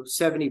to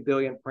 70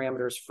 billion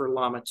parameters for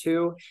Llama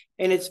 2.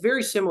 And it's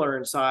very similar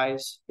in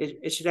size.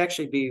 It should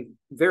actually be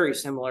very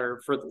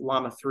similar for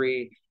Llama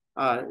 3,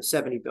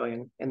 70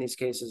 billion in these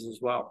cases as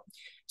well.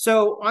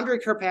 So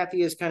Andrej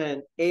Karpathy is kind of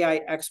an AI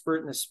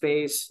expert in the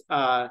space.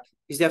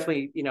 He's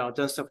definitely,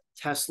 done stuff with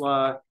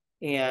Tesla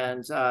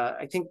and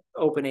I think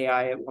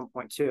OpenAI at one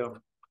point too.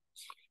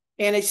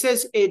 And it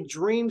says it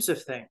dreams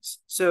of things.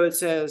 So it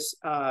says,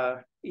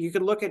 you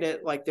could look at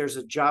it like there's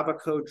a Java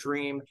code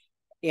dream,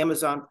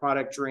 Amazon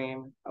product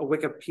dream, a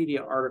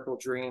Wikipedia article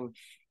dream.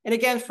 And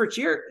again, for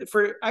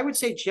I would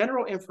say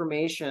general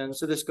information,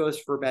 so this goes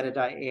for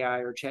Meta.ai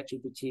or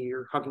ChatGPT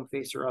or Hugging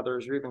Face or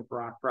others, or even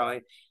Grok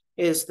probably,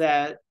 is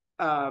that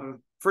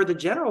for the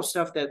general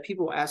stuff that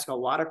people ask a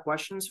lot of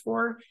questions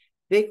for,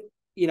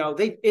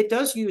 it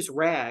does use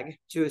RAG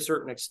to a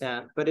certain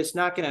extent, but it's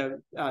not going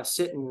to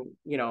sit and,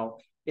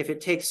 if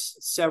it takes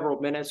several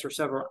minutes or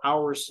several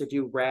hours to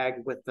do RAG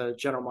with the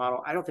general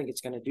model, I don't think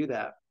it's going to do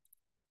that.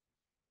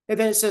 And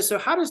then it says, so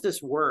how does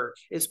this work?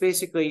 It's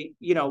basically,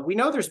 we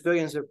know there's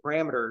billions of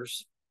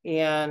parameters,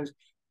 and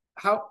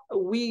how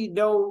we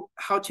know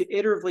how to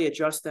iteratively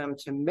adjust them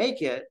to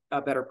make it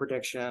a better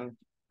prediction,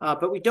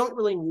 but we don't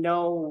really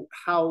know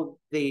how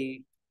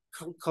they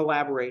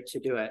collaborate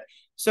to do it.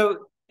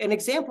 So an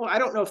example, I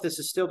don't know if this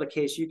is still the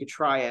case, you could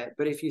try it,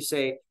 but if you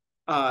say,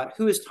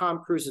 who is Tom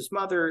Cruise's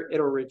mother,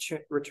 it'll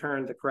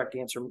return the correct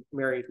answer,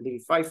 Mary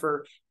Lee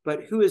Pfeiffer.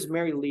 But who is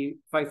Mary Lee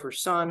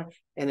Pfeiffer's son?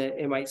 And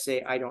it might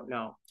say, I don't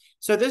know.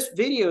 So this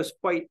video is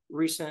quite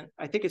recent.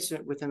 I think it's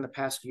within the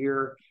past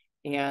year.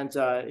 And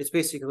it's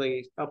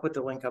basically, I'll put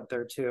the link up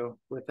there too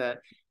with it.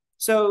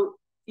 So,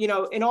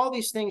 in all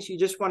these things, you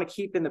just want to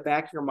keep in the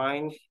back of your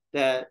mind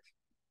that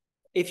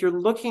if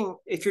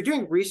you're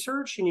doing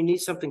research and you need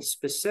something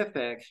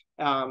specific,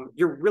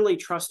 you're really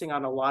trusting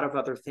on a lot of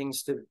other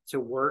things to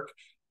work.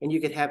 And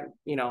you could have,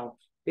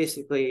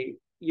 basically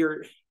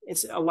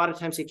it's a lot of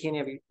times they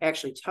can't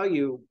actually tell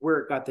you where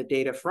it got the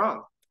data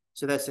from.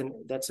 So that's an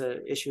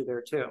issue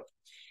there too.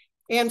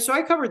 And so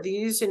I covered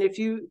these, and if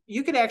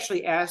you could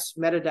actually ask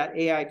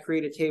Meta.ai,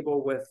 create a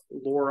table with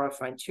LoRA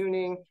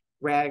fine-tuning,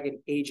 RAG and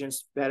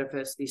agents,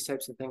 benefits, these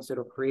types of things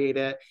that'll create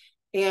it.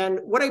 And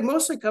what I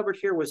mostly covered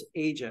here was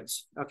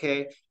agents,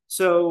 okay?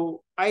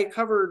 So I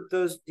covered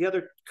the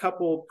other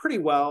couple pretty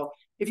well.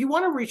 If you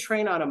want to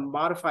retrain on a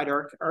modified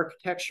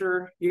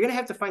architecture, you're going to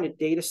have to find a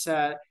data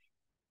set.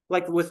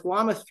 Like with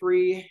Llama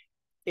 3,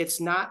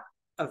 it's not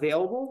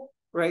available,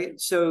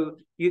 right? So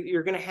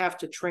you're going to have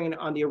to train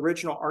on the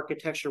original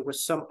architecture with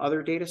some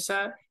other data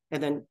set.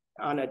 And then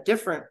on a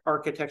different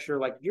architecture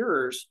like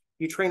yours,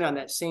 you train on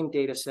that same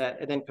data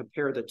set and then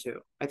compare the two.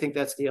 I think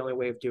that's the only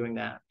way of doing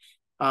that.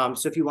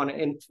 So if you want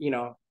to,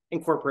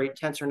 incorporate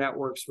tensor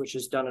networks, which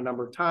is done a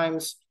number of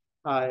times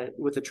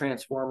with the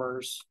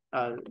transformers,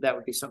 that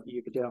would be something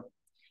you could do.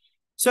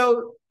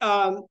 So,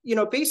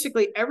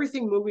 basically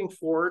everything moving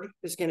forward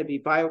is going to be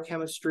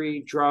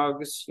biochemistry,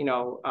 drugs,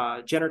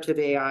 generative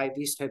AI,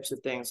 these types of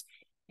things.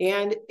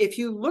 And if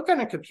you look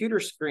on a computer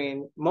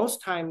screen,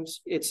 most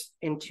times it's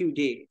in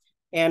 2D.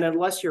 And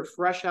unless you're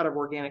fresh out of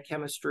organic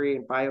chemistry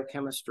and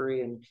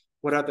biochemistry and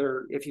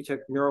if you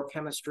took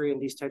neurochemistry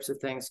and these types of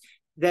things,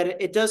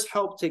 that it does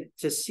help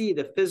to see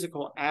the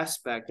physical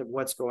aspect of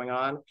what's going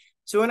on.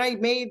 So when I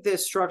made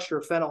this structure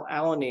of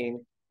phenylalanine,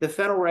 the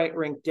phenyl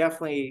ring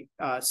definitely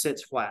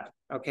sits flat,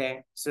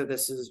 okay? So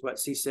this is what,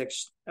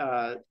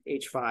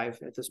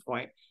 C6H5 at this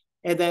point.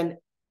 And then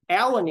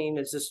alanine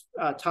is this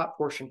top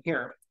portion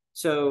here.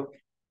 So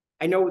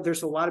I know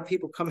there's a lot of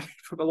people coming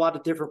from a lot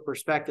of different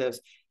perspectives.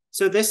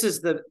 So this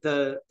is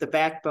the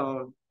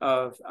backbone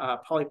of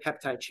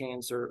polypeptide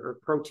chains or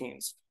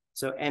proteins.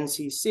 So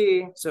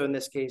NCC, so in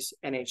this case,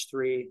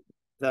 NH3,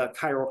 the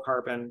chiral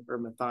carbon or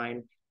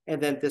methine.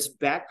 And then this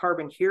back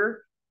carbon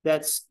here,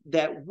 that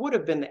would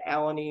have been the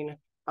alanine,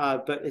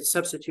 but it's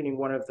substituting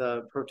one of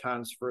the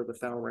protons for the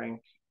phenyl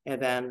ring.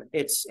 And then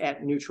it's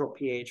at neutral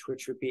pH,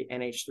 which would be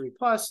NH3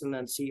 plus and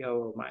then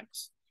COO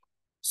minus.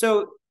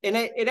 So, and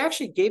it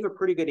actually gave a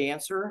pretty good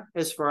answer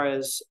as far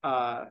as,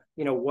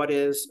 what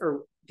is,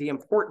 or the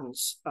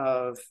importance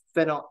of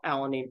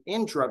phenylalanine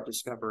in drug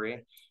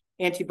discovery,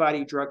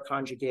 antibody drug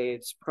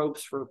conjugates,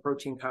 probes for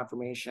protein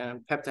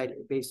conformation,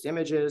 peptide-based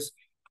images,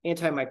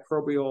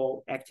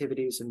 antimicrobial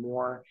activities, and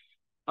more.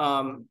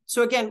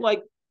 So again,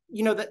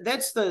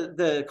 that's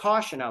the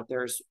caution out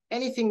there is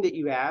anything that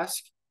you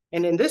ask.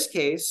 And in this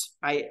case,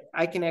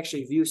 I can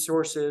actually view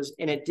sources,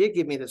 and it did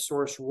give me the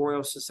source,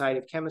 Royal Society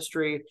of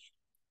Chemistry.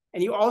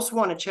 And you also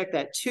want to check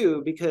that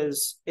too,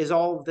 because is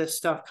all of this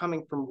stuff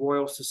coming from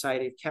Royal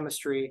Society of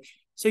Chemistry?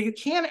 So you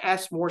can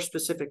ask more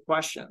specific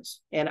questions.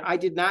 And I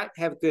did not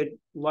have good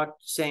luck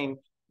saying,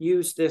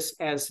 use this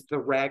as the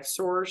RAG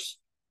source.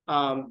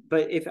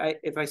 But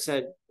if I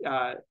said,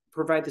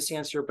 provide this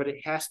answer, but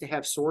it has to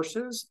have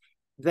sources,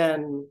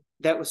 then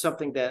that was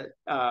something that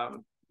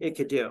it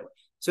could do.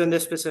 So in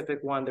this specific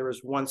one, there was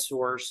one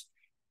source.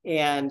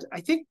 And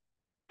I think,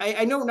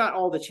 I know not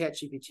all the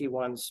ChatGPT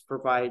ones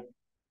provide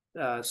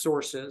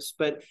sources,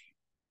 but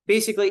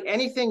basically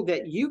anything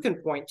that you can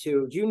point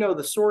to,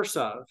 the source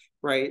of,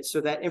 right? So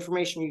that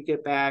information you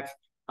get back,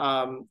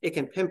 it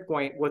can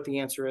pinpoint what the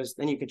answer is.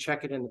 Then you can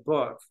check it in the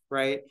book,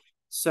 right?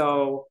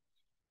 So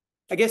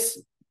I guess,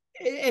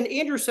 and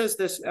Andrew says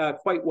this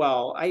quite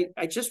well.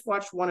 I just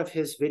watched one of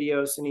his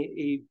videos, and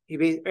he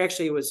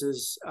actually, it was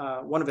his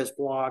one of his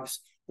blogs,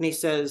 and he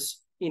says,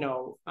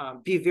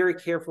 be very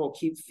careful,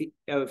 keep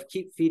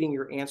feeding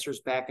your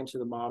answers back into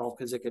the model,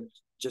 because it could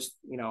just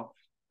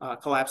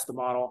collapse the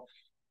model.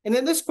 And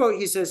in this quote,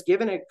 he says,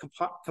 given a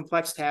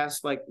complex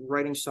task like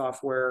writing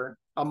software,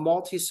 a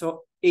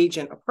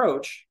multi-agent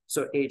approach,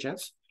 so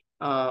agents,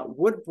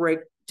 would break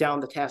down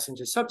the task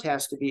into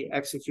subtasks to be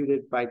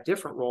executed by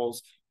different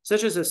roles,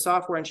 such as a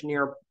software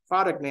engineer,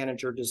 product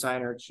manager,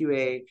 designer,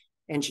 QA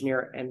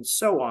engineer, and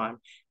so on,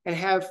 and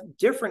have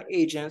different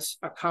agents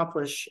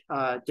accomplish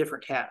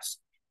different tasks.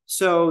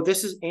 So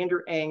this is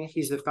Andrew Ng.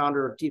 He's the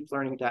founder of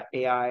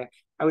deeplearning.ai.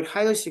 I would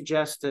highly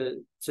suggest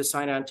to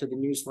sign on to the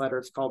newsletter.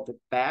 It's called The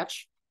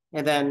Batch.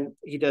 And then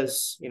he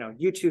does,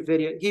 YouTube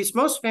video. He's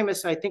most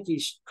famous. I think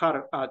he's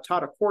taught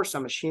a course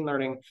on machine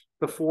learning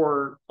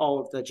before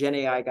all of the Gen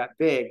AI got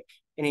big,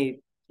 and he,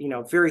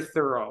 very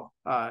thorough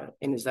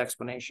in his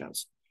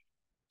explanations.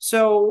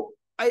 So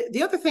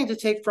the other thing to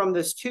take from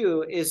this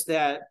too is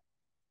that,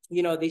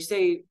 they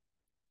say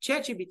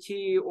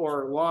ChatGPT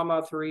or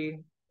Llama 3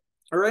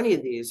 or any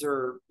of these,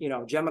 or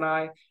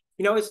Gemini,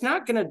 it's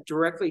not going to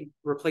directly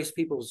replace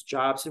people's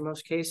jobs in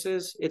most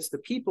cases. It's the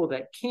people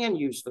that can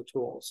use the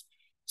tools.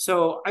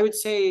 So I would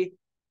say,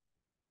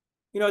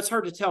 it's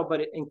hard to tell,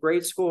 but in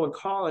grade school and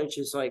college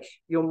is like,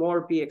 you'll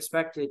more be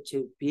expected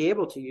to be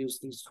able to use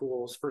these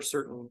tools for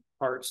certain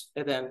parts,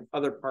 and then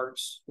other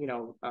parts,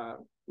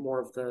 more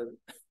of the,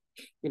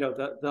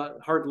 the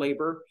hard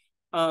labor.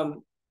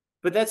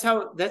 But that's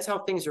how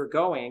things are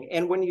going.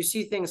 And when you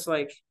see things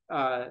like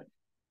an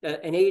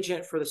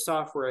agent for the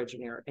software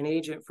engineer, an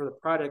agent for the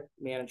product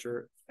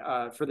manager,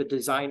 for the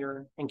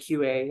designer and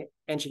QA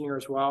engineer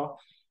as well,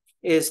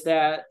 is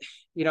that,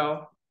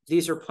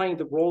 these are playing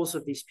the roles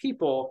of these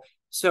people.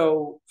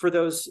 So for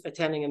those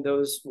attending and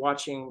those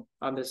watching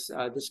on this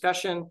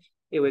discussion,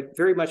 it would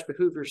very much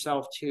behoove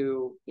yourself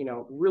to,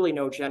 really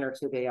know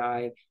generative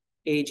AI,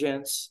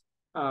 agents,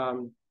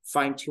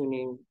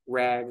 fine-tuning,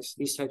 RAGs,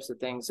 these types of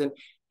things,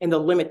 and the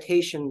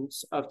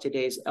limitations of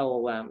today's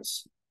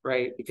LLMs,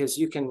 right? Because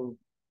you can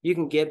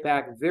get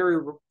back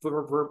very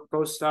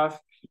verbose stuff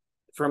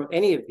from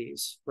any of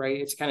these,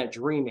 right? It's kind of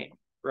dreaming,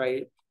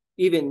 right?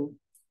 Even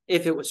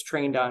if it was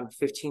trained on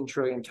 15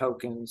 trillion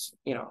tokens,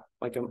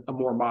 like a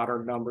more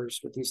modern numbers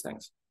with these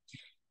things.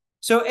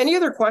 So any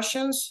other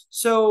questions?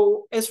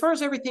 So as far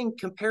as everything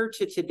compared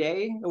to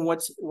today and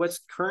what's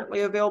currently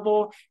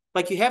available,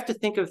 like you have to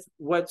think of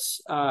what's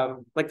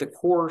like the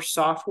core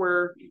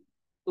software.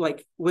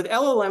 Like with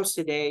LLMs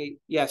today,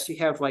 yes, you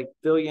have like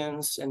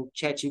billions, and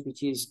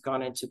ChatGPT's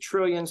gone into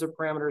trillions of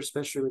parameters,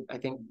 especially with, I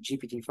think,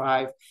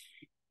 GPT-5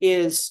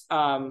 is,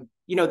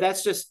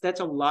 that's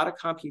a lot of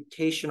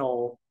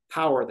computational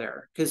power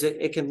there, because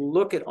it can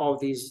look at all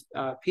these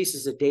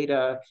pieces of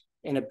data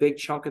in a big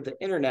chunk of the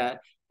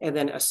internet and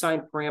then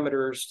assign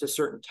parameters to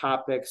certain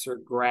topics or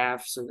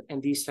graphs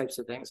and these types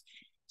of things.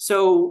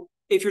 So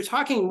if you're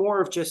talking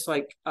more of just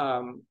like,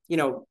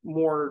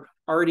 more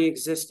already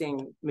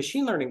existing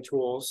machine learning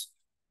tools,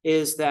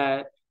 is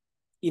that,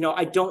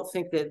 I don't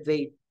think that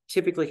they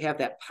typically have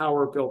that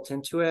power built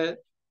into it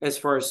as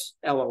far as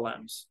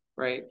LLMs,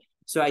 right?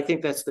 So I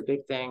think that's the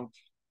big thing.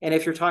 And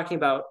if you're talking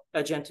about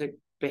agentic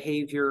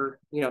behavior,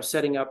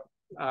 setting up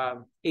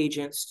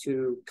agents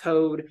to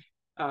code,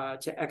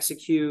 to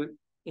execute,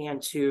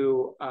 and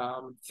to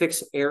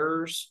fix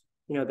errors,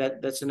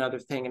 that's another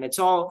thing. And it's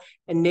all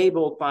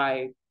enabled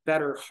by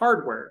better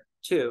hardware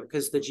too,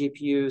 because the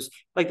GPUs,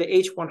 like the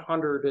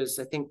H100 is,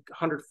 I think,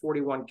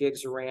 141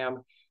 gigs of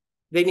RAM.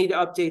 They need to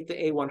update the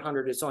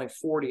A100. It's only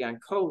 40 on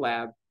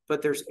Colab,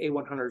 but there's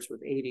A100s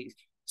with 80.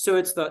 So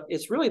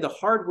it's really the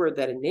hardware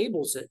that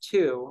enables it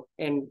too,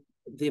 and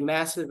the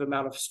massive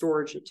amount of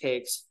storage it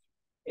takes.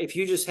 If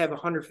you just have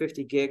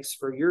 150 gigs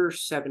for your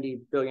 70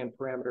 billion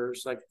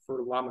parameters, like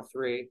for Llama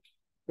 3,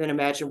 then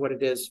imagine what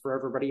it is for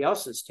everybody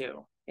else's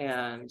too.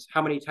 And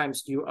how many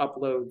times do you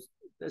upload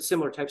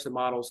similar types of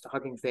models to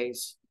Hugging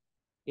Face?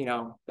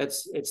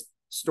 It's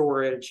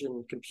storage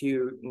and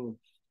compute and,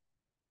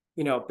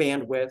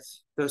 bandwidth,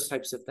 those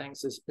types of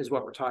things is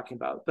what we're talking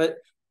about. But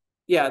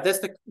yeah, that's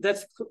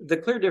the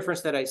clear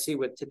difference that I see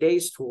with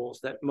today's tools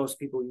that most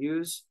people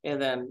use,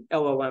 and then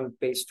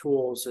LLM-based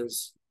tools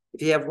is,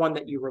 if you have one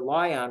that you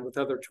rely on with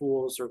other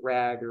tools or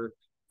RAG or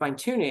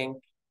fine-tuning,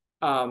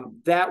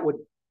 that would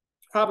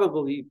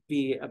probably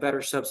be a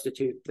better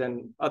substitute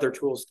than other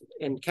tools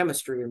in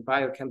chemistry and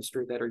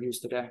biochemistry that are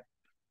used today.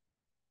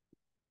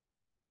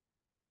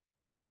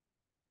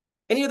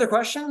 Any other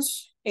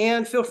questions?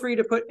 And feel free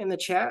to put in the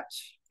chat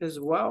as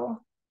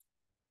well.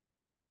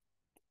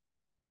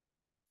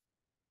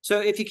 So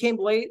if you came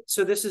late,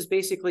 so this is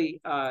basically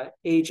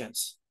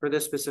agents for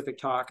this specific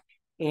talk.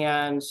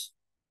 And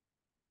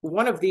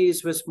one of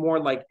these was more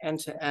like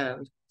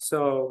end-to-end.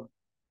 So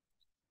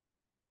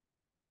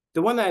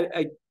the one that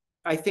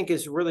I think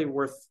is really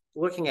worth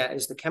looking at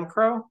is the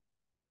ChemCrow.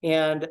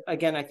 And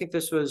again, I think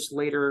this was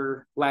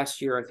later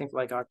last year, I think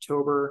like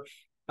October.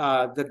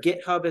 The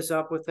GitHub is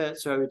up with it,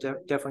 so I would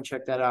definitely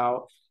check that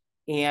out.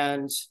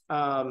 And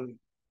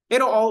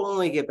it'll all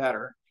only get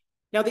better.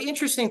 Now, the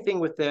interesting thing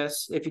with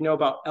this, if you know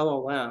about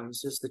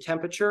LLMs, is the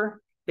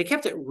temperature. They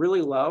kept it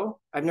really low.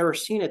 I've never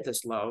seen it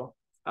this low,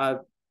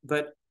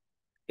 but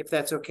if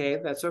that's okay,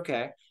 that's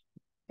okay.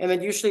 And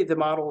then usually the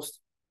models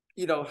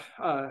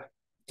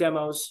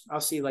demos,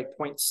 I'll see like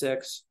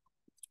 0.6.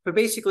 But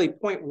basically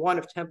 0.1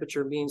 of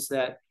temperature means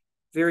that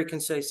very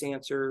concise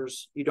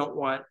answers, you don't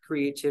want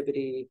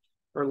creativity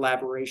or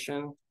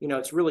elaboration.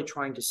 It's really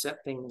trying to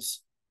set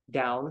things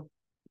down.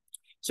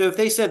 So if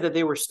they said that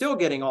they were still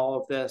getting all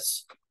of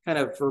this kind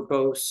of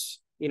verbose,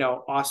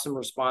 awesome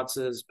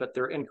responses, but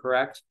they're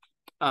incorrect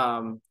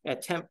at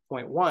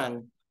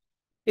 10.1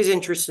 is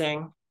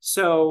interesting.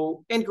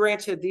 So, and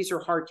granted, these are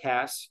hard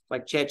tasks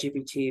like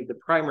ChatGPT. The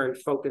primary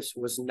focus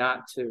was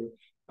not to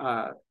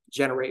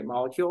generate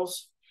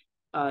molecules,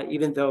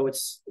 even though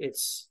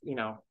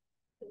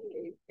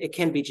it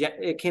can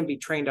be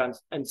trained on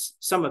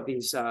some of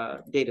these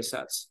data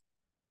sets.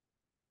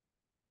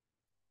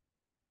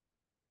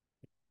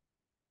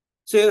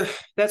 So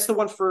that's the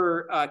one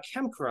for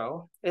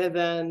ChemCrow. And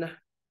then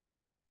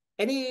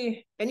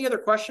any other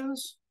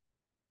questions?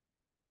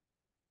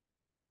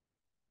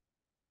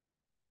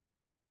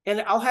 And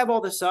I'll have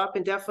all this up,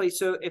 and definitely,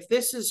 so if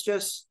this is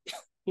just,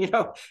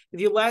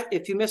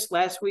 if you missed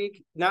last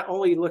week, not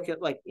only look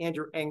at like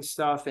Andrew Ng's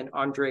stuff and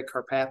Andre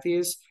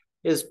Karpathy's,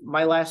 is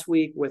my last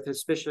week with,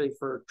 especially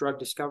for drug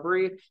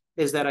discovery,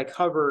 is that I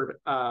covered,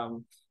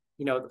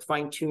 the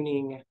fine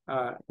tuning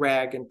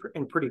RAG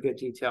in pretty good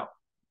detail.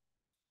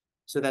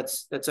 So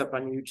that's up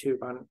on YouTube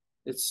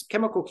it's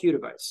Chemical Q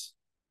Device.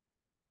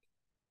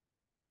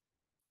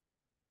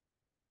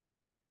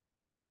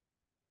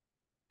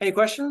 Any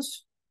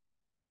questions?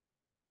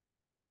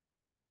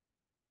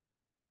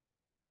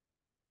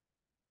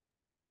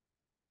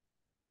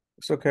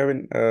 So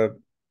Kevin,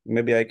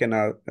 maybe I can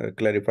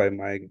clarify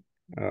my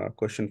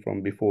question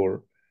from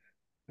before.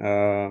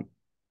 So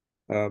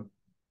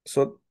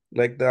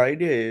like the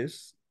idea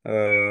is,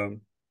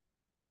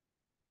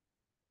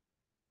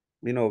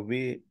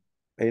 we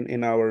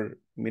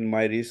in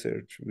my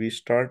research, we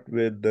start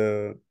with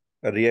a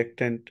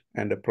reactant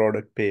and a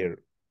product pair,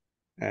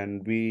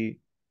 and we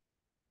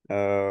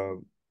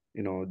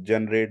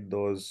generate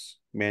those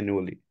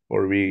manually,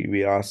 or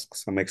we ask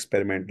some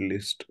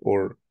experimentalist,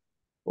 or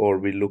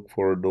we look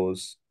for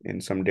those in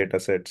some data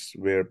sets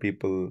where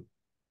people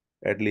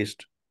at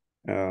least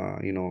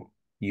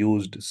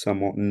used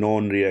some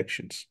known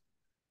reactions,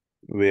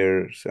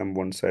 where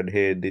someone said,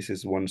 hey, this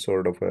is one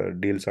sort of a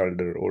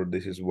Diels-Alder, or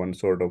this is one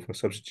sort of a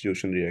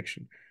substitution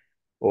reaction,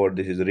 or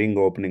this is a ring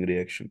opening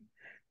reaction.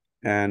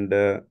 And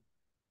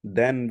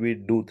then we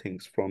do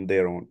things from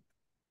there on.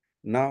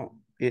 Now,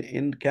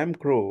 in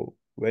ChemCrow,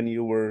 when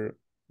you were,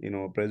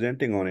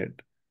 presenting on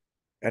it,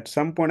 at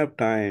some point of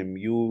time,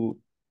 you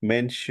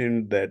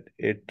mentioned that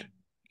it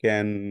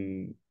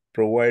can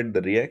provide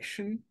the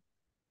reaction.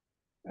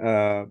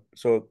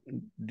 So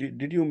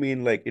did you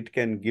mean like it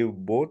can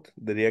give both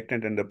the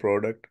reactant and the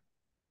product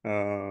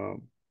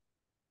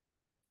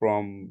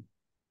from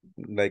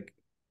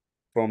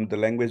the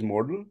language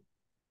model?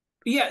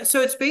 Yeah, so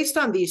it's based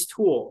on these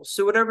tools.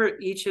 So whatever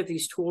each of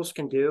these tools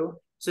can do.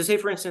 So say,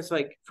 for instance,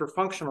 like for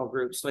functional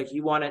groups, like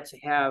you want it to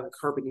have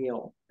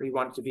carbonyl, or you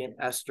want it to be an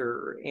ester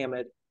or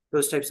amide,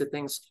 those types of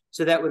things.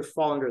 So that would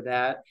fall under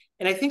that.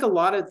 And I think a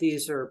lot of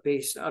these are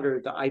based under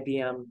the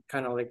IBM,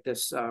 kind of like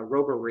this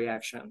robo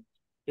reaction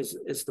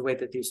is the way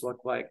that these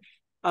look like.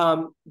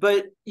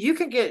 But you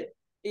can get,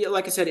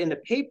 like I said, in the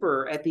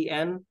paper at the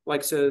end,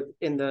 like so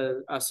in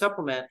the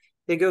supplement,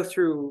 they go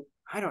through,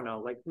 I don't know,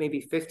 like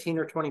maybe 15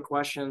 or 20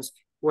 questions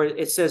where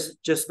it says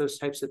just those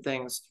types of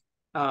things.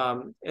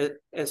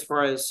 As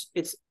far as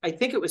I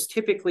think it was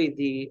typically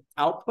the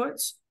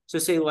outputs. So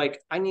say like,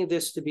 I need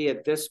this to be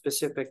at this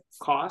specific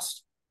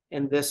cost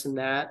and this and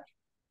that.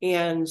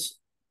 And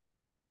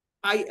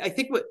I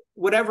think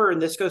whatever,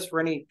 and this goes for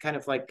any kind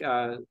of like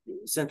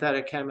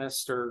synthetic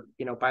chemist or,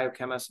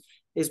 biochemist,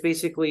 is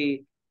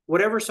basically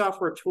whatever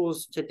software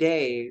tools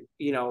today,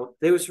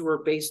 those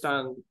were based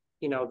on,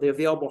 the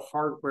available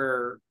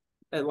hardware,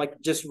 like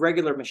just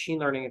regular machine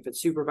learning, if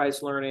it's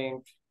supervised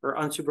learning or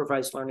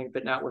unsupervised learning,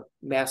 but not with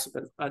massive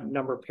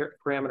number of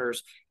parameters.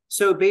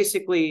 So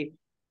basically,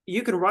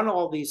 you can run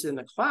all these in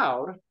the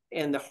cloud,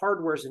 and the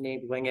hardware is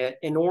enabling it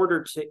in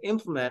order to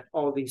implement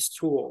all these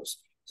tools.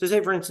 So say,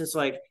 for instance,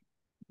 like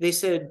they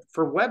said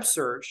for web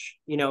search,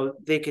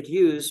 they could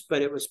use,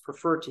 but it was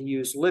preferred to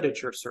use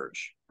literature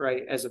search,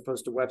 right? As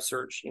opposed to web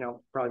search,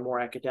 probably more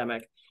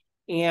academic.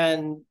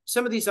 And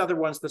some of these other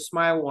ones, the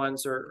SMILE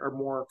ones, are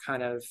more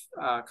kind of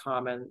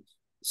common.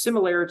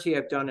 Similarity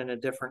I've done in a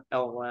different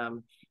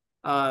LLM.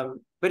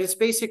 But it's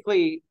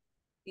basically,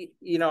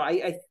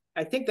 I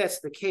think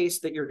that's the case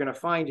that you're going to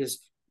find is,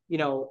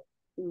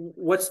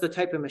 what's the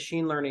type of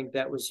machine learning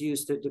that was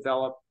used to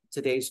develop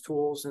today's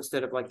tools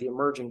instead of like the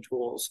emerging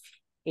tools,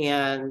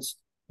 and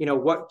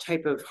what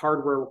type of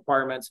hardware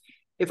requirements.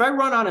 If I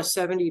run on a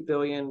 70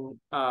 billion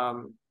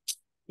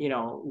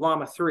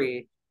Llama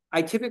 3,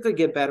 I typically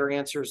get better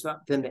answers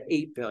than the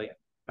 8 billion.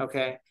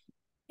 Okay.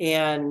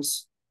 And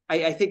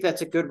I think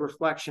that's a good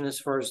reflection as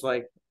far as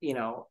like,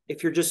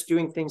 if you're just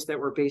doing things that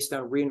were based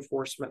on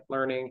reinforcement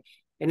learning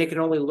and it can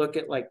only look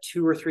at like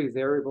 2 or 3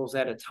 variables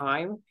at a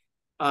time.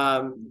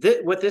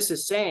 What this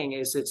is saying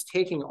is it's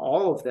taking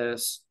all of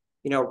this,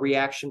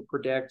 reaction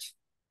predict,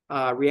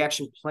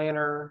 reaction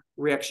planner,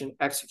 reaction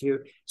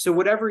execute. So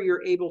whatever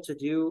you're able to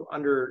do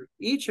under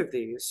each of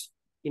these,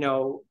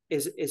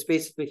 is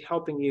basically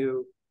helping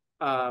you,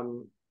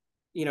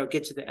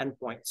 get to the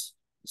endpoints.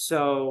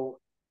 So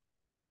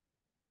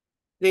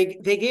they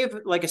gave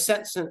like a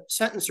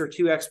sentence or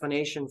two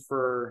explanation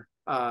for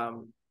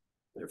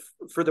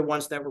the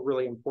ones that were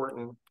really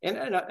important,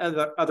 and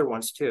other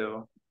ones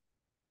too.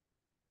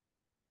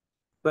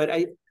 But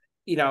I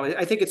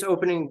think it's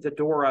opening the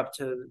door up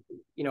to,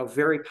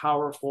 very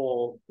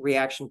powerful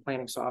reaction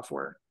planning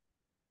software.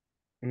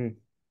 Mm.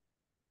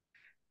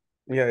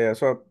 Yeah.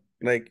 So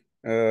like,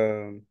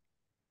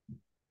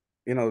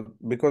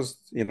 because,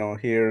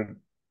 here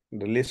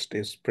the list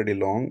is pretty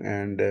long,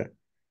 and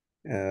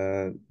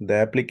the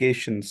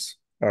applications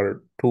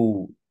are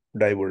too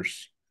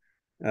diverse.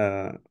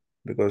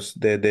 Because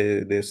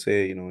they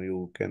say,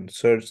 you can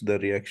search the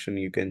reaction,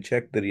 you can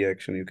check the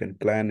reaction, you can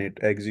plan it,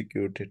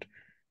 execute it,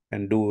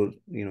 and do,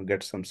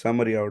 get some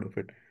summary out of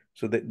it.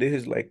 So this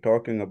is like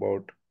talking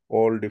about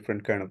all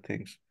different kind of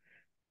things.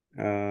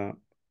 Uh,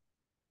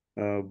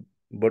 uh,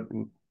 but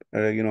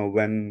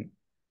when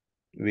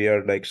we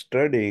are like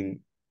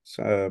studying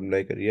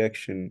like a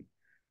reaction,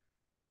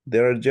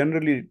 there are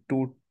generally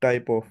two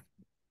type of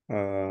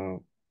uh,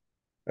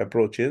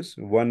 approaches.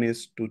 One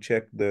is to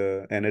check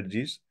the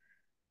energies,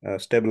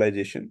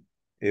 stabilization.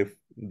 If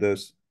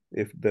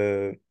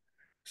the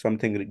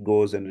something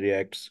goes and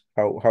reacts,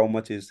 how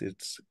much is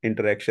its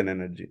interaction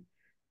energy?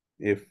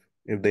 If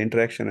the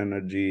interaction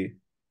energy,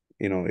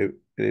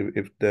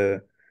 if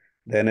the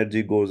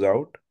energy goes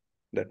out,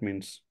 that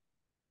means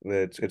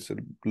that it's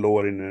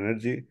lower in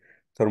energy,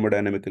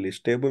 thermodynamically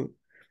stable.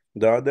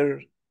 The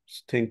other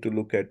thing to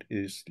look at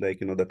is like,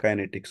 the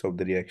kinetics of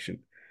the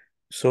reaction.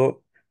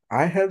 So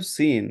I have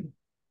seen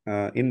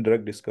in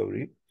drug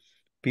discovery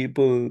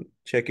people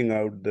checking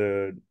out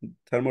the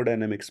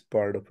thermodynamics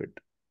part of it.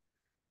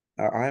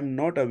 I'm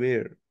not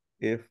aware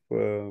if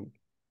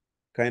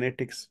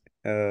kinetics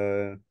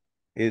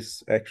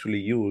is actually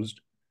used.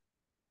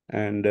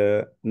 And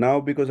now,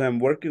 because I'm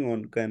working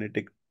on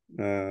kinetic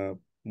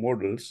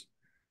models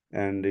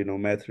and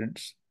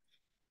methods,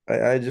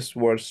 I just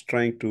was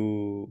trying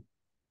to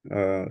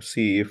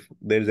see if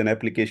there's an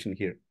application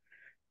here.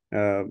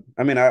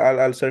 I mean,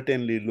 I'll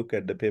certainly look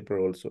at the paper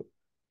also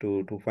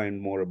to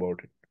find more about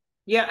it.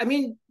 Yeah, I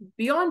mean,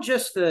 beyond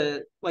just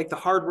the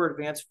hardware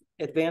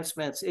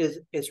advancements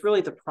is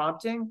really the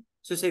prompting.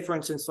 So say for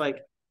instance, like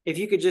if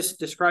you could just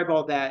describe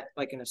all that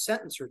like in a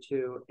sentence or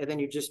two, and then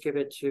you just give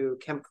it to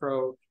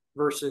ChemPro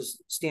versus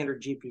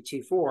standard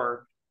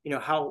GPT-4,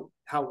 how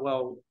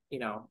well,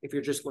 if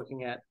you're just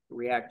looking at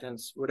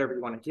reactants, whatever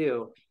you want to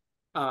do,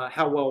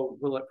 how well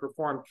will it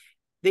perform?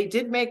 They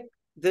did make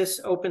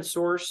this open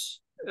source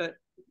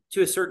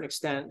to a certain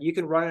extent. You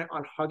can run it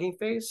on Hugging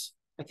Face.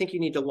 I think you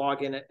need to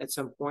log in at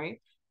some point.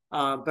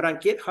 But on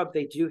GitHub,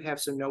 they do have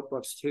some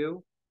notebooks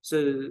too.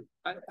 So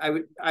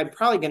I'm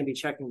probably going to be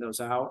checking those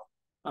out.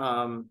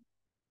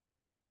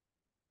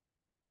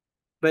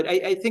 But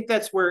I think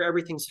that's where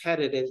everything's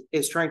headed,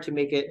 is trying to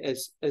make it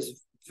as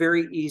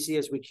very easy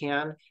as we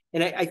can.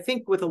 And I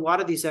think with a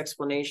lot of these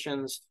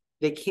explanations,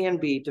 they can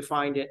be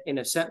defined in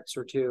a sentence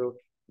or two.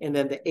 And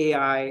then the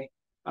AI,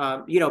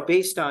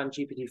 based on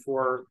GPT-4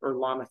 or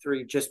Llama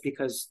 3, just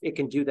because it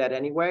can do that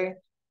anyway.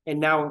 And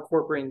now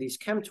incorporating these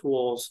chem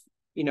tools,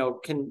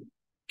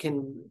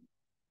 can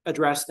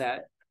address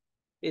that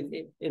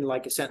in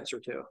like a sentence or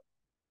two.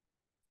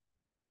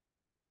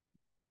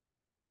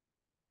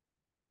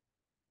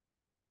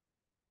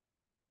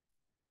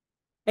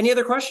 Any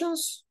other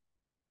questions?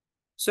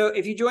 So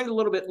if you joined a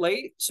little bit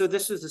late, so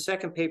this is the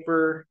second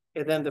paper,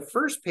 and then the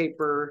first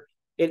paper,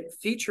 it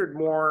featured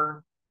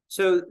more.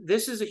 So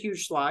this is a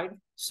huge slide.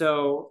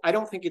 So I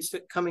don't think it's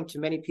coming to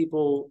many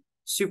people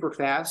super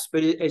fast,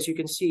 but as you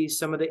can see,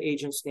 some of the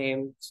agents'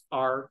 names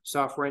are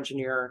software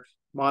engineer,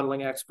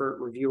 modeling expert,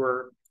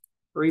 reviewer,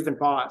 or even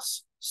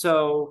boss.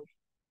 So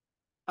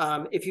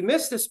if you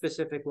missed this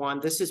specific one,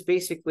 this is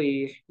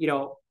basically,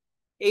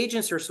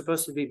 agents are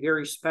supposed to be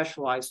very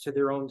specialized to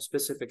their own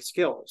specific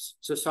skills.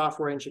 So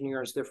software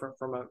engineer is different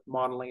from a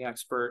modeling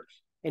expert.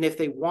 And if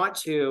they want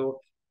to,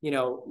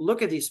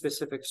 look at these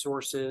specific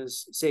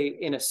sources, say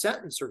in a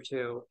sentence or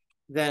two,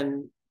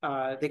 then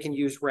they can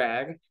use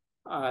RAG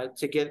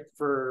to get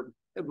for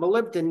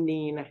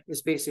molybdenine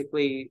is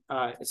basically,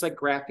 it's like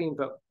graphene,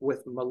 but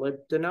with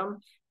molybdenum.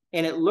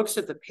 And it looks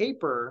at the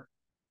paper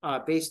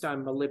based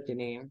on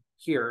molybdenine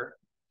here.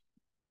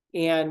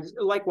 And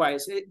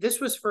likewise,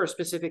 this was for a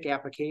specific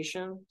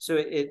application. So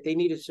they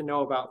needed to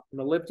know about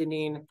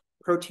molybdenine,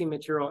 protein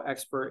material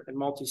expert, and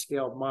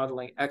multi-scale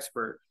modeling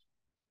expert.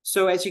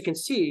 So as you can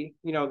see,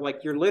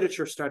 like your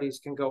literature studies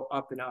can go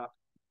up and up.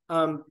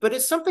 But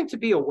it's something to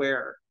be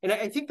aware. And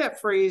I think that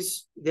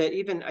phrase that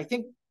even, I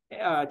think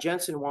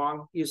Jensen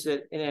Huang used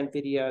it in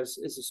NVIDIA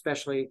is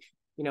especially,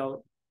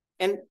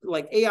 and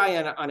like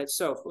AI on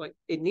itself, like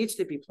it needs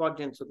to be plugged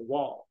into the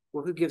wall.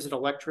 Well, who gives it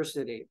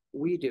electricity?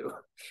 We do.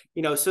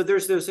 So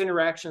there's those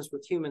interactions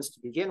with humans to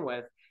begin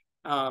with.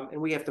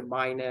 and we have to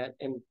mine it,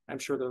 and I'm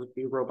sure there'll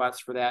be robots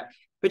for that.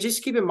 But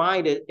just keep in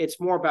mind, it's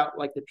more about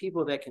like the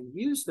people that can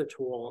use the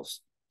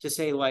tools to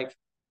say like,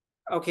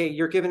 okay,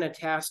 you're given a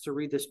task to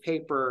read this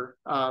paper,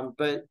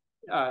 but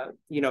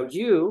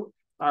you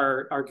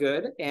are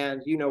good,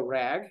 and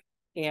RAG,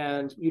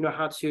 and you know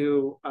how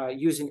to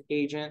use an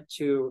agent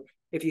to,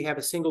 if you have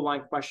a single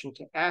line question,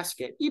 to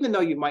ask it, even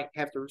though you might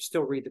have to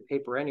still read the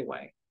paper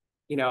anyway.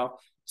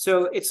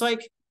 So it's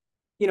like,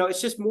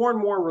 it's just more and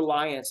more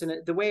reliance.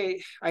 And the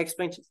way I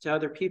explained it to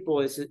other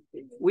people is that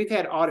we've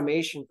had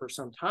automation for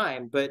some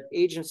time, but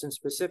agents in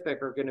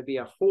specific are going to be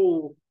a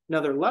whole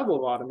another level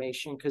of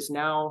automation, because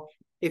now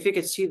if it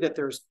could see that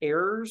there's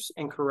errors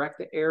and correct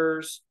the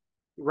errors,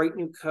 write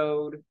new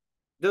code,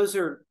 those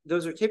are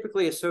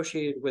typically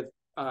associated with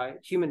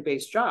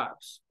human-based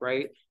jobs,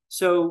 right?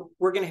 So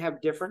we're going to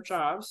have different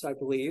jobs, I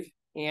believe,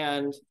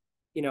 and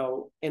in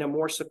a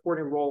more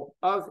supporting role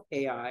of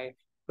AI.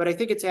 But I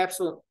think it's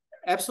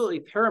absolutely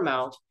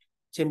paramount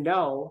to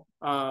know,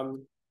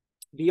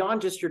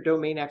 beyond just your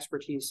domain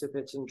expertise, if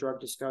it's in drug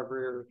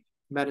discovery or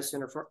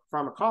medicine or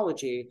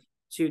pharmacology,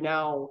 to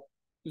now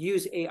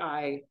use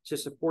AI to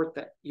support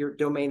your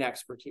domain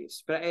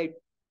expertise. But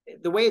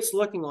the way it's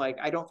looking like,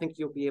 I don't think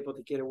you'll be able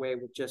to get away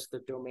with just the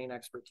domain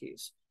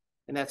expertise.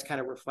 And that's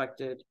kind of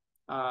reflected.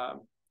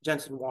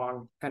 Jensen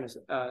Huang kind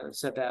of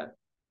said that.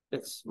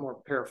 It's more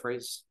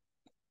paraphrased.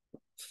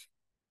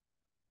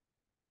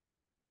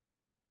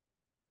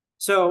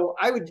 So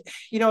I would,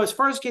 as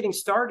far as getting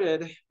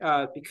started,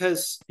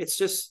 because it's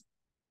just,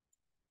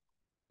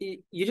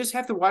 you just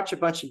have to watch a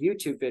bunch of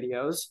YouTube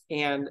videos.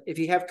 And if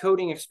you have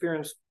coding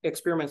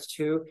experiments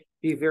too,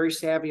 be very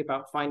savvy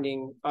about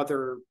finding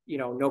other,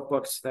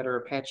 notebooks that are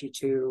Apache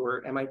 2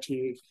 or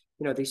MIT,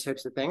 these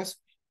types of things.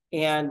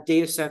 And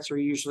data sets are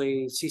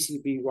usually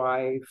CC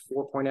BY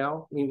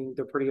 4.0, meaning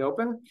they're pretty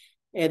open.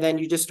 And then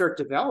you just start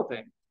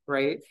developing,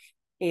 right?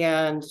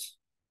 And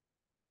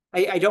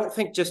I don't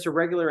think just a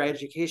regular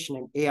education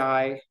in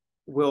AI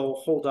will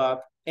hold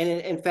up. And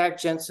in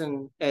fact,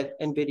 Jensen at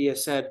NVIDIA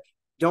said,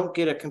 don't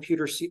get a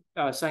computer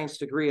science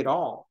degree at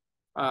all.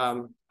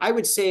 I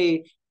would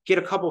say get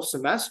a couple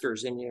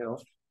semesters in you,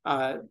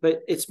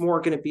 but it's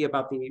more going to be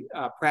about the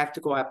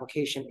practical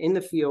application in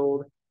the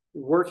field,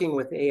 working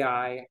with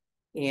AI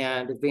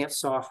and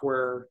advanced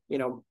software,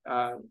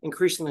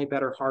 increasingly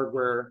better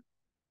hardware.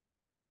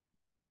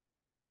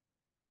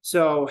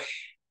 So,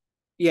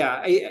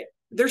 yeah,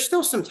 there's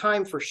still some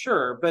time for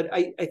sure, but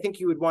I think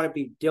you would want to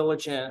be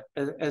diligent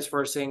as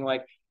far as saying,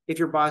 like, if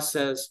your boss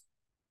says,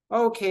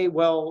 okay,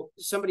 well,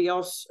 somebody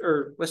else,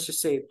 or let's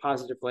just say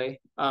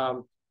positively,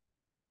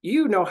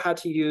 you know how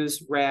to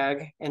use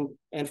RAG and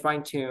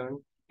fine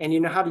tune, and you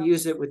know how to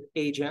use it with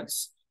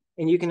agents,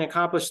 and you can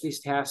accomplish these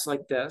tasks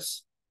like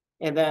this.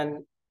 And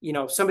then,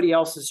 somebody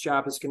else's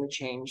job is going to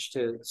change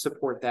to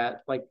support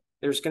that. Like,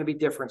 there's going to be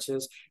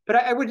differences, but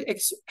I would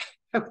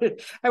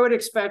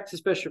expect,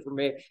 especially for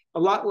me, a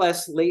lot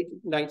less late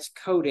nights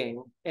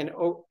coding and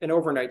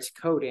overnights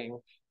coding,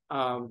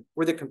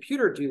 where the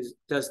computer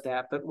does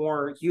that, but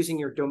more using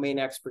your domain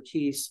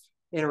expertise,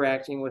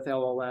 interacting with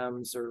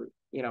LLMs or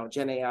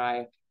Gen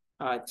AI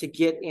to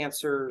get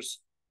answers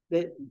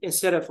that,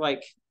 instead of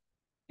like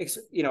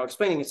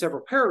explaining in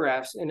several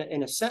paragraphs,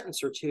 in a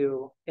sentence or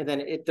two, and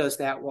then it does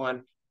that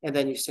one, and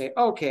then you say,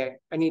 okay,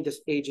 I need this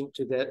agent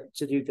to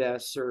do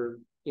this, or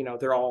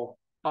they're all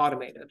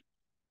automated.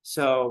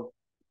 So,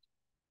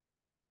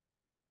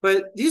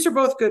 but these are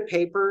both good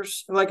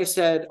papers. And like I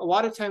said, a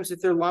lot of times if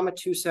they're Llama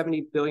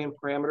 270 billion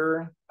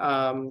parameter,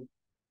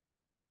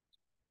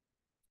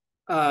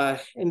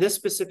 in this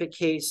specific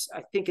case,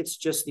 I think it's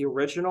just the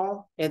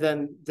original. And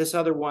then this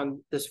other one,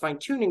 this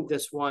fine-tuning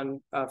this one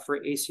for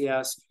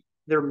ACS,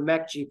 their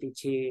MEC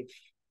GPT,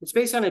 it's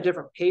based on a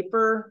different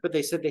paper, but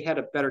they said they had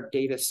a better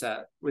data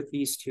set with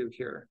these two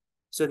here.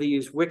 So they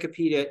use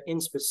Wikipedia in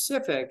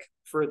specific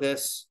for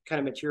this kind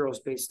of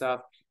materials-based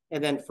stuff,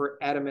 and then for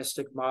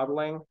atomistic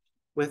modeling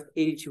with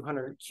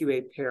 8,200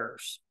 QA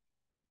pairs.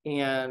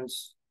 And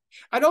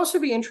I'd also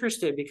be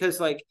interested because,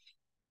 like,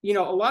 a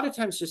lot of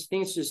times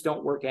things just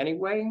don't work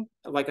anyway,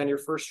 like on your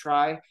first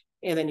try,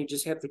 and then you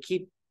just have to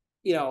keep,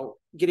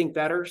 getting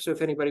better. So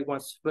if anybody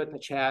wants to put in the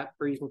chat,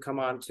 or you can come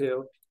on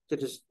to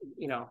just,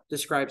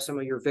 describe some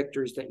of your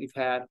victories that you've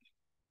had.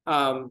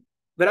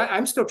 But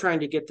I'm still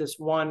trying to get this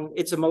one.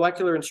 It's a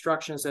molecular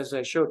instructions, as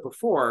I showed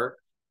before.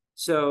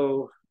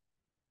 So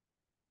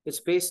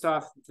it's based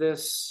off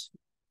this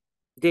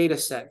data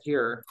set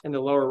here in the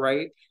lower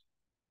right.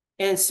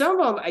 And some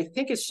of them, I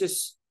think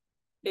it's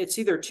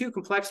either too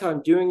complex how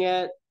I'm doing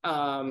it.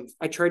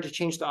 I tried to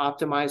change the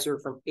optimizer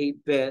from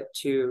 8-bit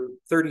to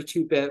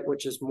 32-bit,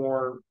 which is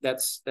more,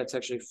 that's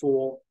actually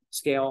full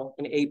scale,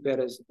 and 8-bit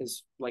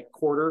is like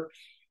quarter.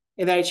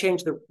 And then I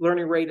changed the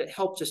learning rate. It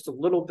helped just a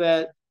little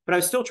bit, but I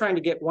was still trying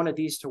to get one of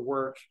these to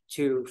work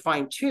to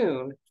fine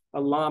tune a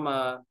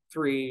Llama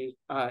 3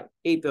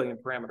 8 billion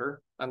parameter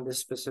on this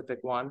specific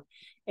one.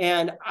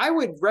 And I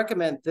would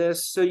recommend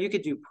this. So you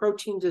could do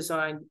protein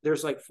design.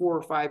 There's like 4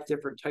 or 5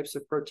 different types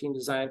of protein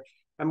design.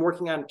 I'm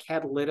working on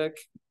catalytic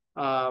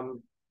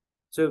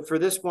So for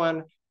this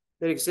one,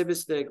 that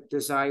exhibits the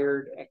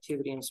desired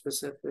activity and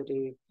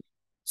specificity.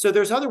 So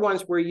there's other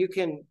ones where you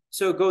can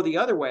go the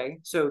other way.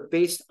 So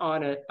based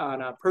on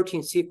a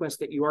protein sequence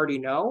that you already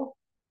know,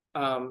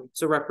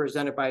 so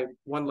represented by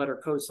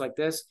one-letter codes like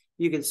this,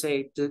 you can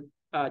say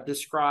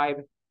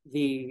describe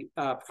the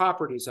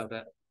properties of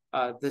it.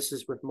 This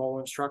is with mole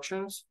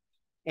instructions.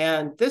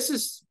 And this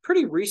is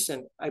pretty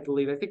recent, I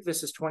believe. I think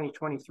this is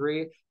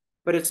 2023,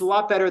 but it's a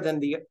lot better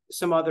than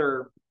some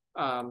other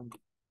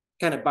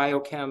kind of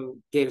biochem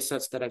data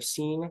sets that I've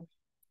seen.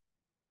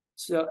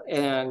 So,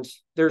 and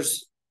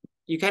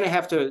you kind of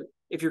have to,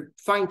 if you're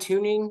fine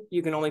tuning,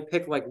 you can only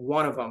pick like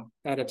one of them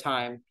at a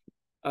time,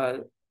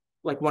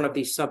 like one of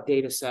these sub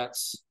data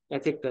sets. I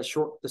think the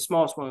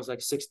smallest one was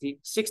like 60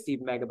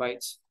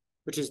 megabytes,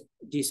 which is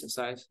decent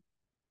size.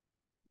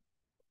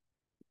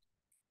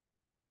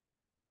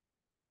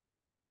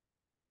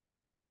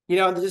 You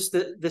know, just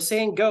the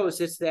saying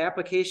goes, it's the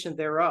application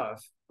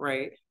thereof,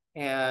 right?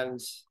 And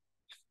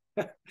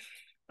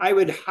I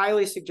would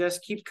highly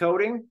suggest keep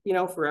coding, you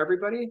know, for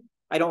everybody.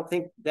 I don't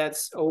think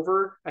that's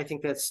over. I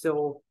think that's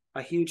still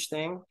a huge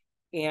thing.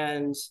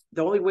 And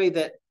the only way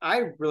that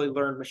I really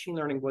learned machine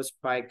learning was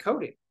by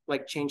coding,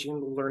 like changing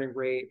the learning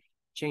rate,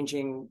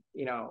 changing,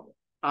 you know,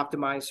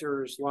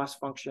 optimizers, loss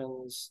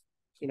functions,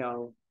 you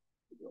know,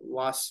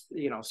 loss,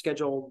 you know,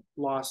 schedule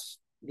loss,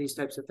 these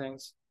types of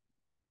things.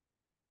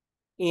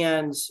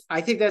 And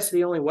I think that's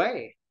the only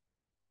way.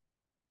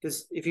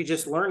 Because if you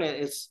just learn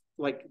it, it's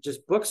like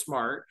just book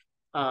smart.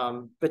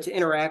 But to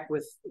interact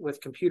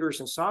with computers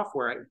and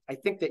software, I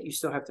think that you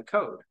still have to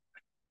code.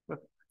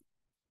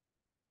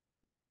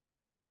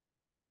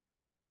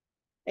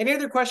 Any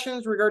other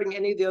questions regarding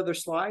any of the other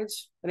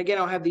slides? And again,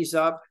 I'll have these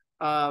up.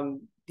 So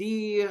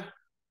the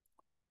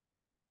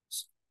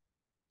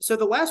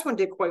last one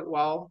did quite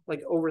well,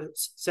 like over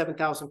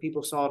 7,000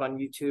 people saw it on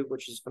YouTube,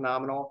 which is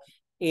phenomenal.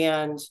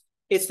 And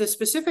it's the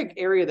specific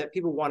area that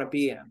people want to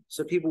be in.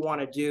 So people want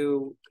to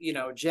do, you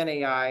know, Gen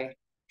AI,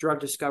 drug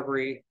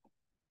discovery,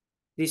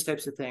 these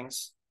types of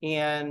things.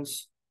 And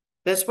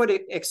that's what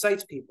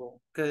excites people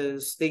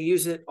because they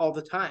use it all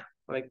the time,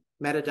 like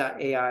Meta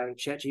AI,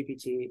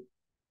 ChatGPT.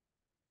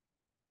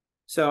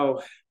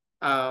 So,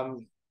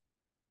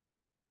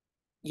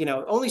 you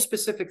know, only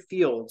specific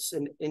fields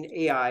in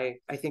AI,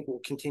 I think,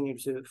 will continue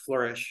to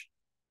flourish.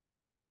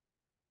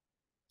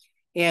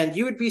 And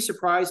you would be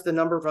surprised the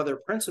number of other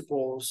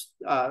principles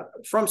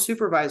from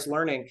supervised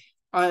learning.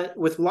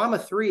 With Llama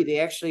 3, they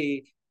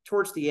actually,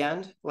 towards the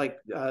end, like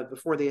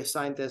before they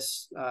assigned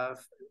this,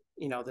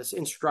 you know, this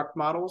instruct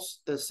models,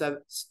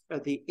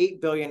 the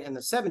 8 billion and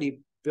the 70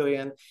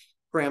 billion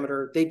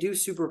parameter, they do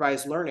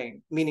supervised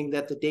learning, meaning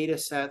that the data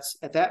sets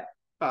at that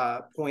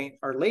point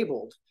are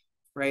labeled,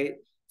 right?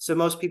 So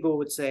most people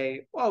would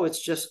say, oh,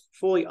 it's just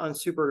fully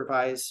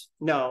unsupervised.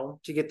 No,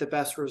 to get the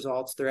best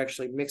results, they're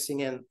actually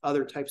mixing in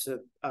other types of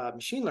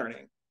machine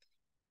learning.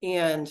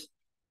 And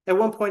at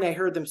one point I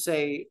heard them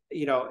say,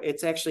 you know,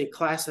 it's actually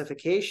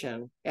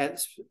classification at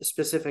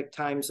specific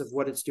times of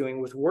what it's doing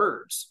with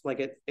words. Like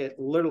it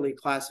literally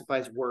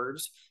classifies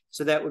words.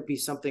 So that would be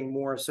something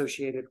more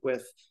associated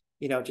with,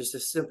 you know, just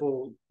a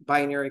simple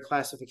binary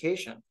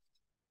classification.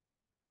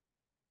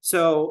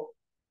 So,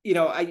 you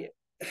know,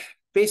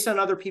 based on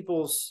other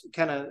people's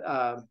kind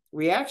of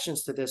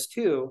reactions to this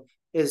too,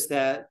 is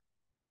that,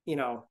 you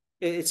know,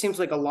 it seems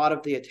like a lot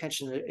of the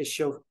attention is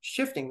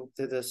shifting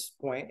to this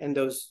point, and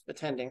those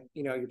attending,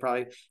 you know, you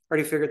probably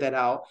already figured that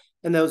out.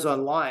 And those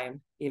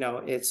online, you know,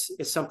 it's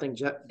something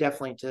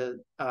definitely to,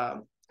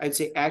 I'd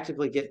say,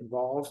 actively get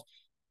involved.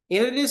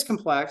 And it is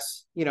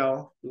complex, you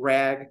know,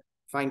 RAG,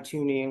 fine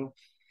tuning,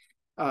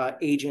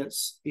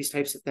 agents, these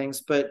types of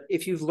things. But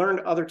if you've learned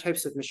other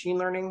types of machine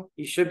learning,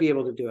 you should be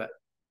able to do it.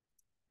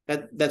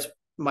 That's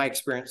my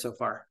experience so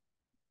far.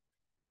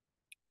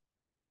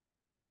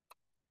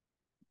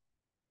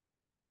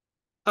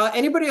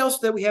 Anybody else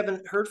that we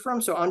haven't heard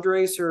from? So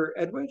Andres or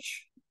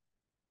Edwidge?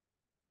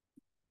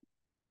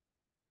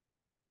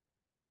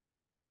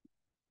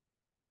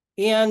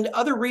 And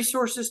other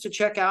resources to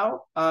check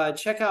out.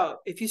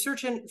 If you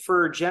search in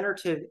for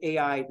generative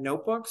AI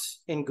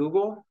notebooks in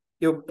Google,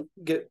 you'll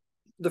get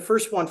the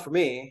first one for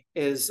me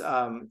is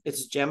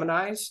it's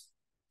Gemini's.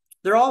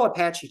 They're all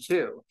Apache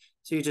too.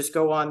 So you just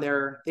go on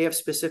there. They have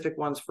specific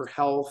ones for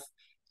health.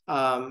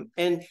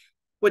 And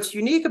what's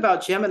unique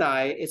about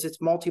Gemini is it's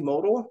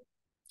multimodal.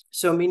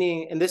 So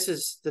meaning, and this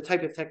is the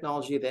type of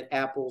technology that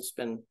Apple's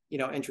been, you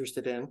know,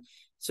 interested in.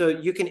 So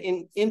you can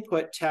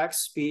input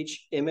text,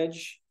 speech,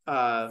 image,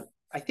 I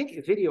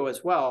think video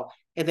as well.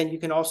 And then you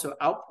can also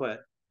output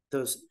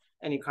those,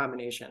 any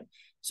combination.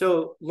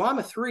 So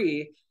Llama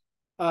 3,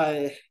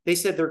 they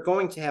said they're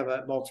going to have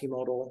a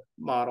multimodal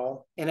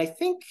model. And I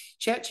think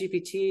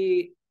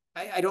ChatGPT,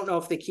 I don't know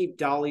if they keep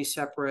DALL-E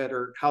separate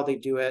or how they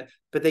do it,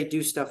 but they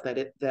do stuff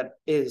that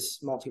is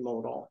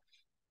multimodal.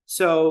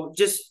 So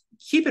just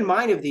keep in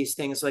mind of these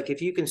things, like if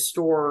you can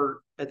store,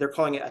 they're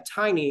calling it a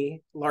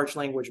tiny large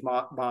language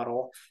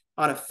model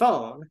on a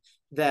phone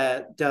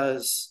that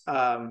does,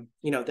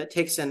 you know, that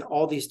takes in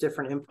all these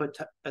different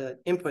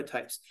input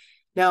types.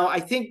 Now, I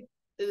think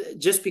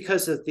just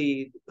because of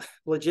the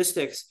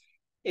logistics,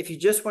 if you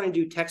just want to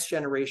do text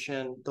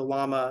generation, the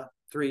Llama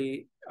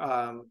 3,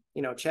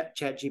 Chat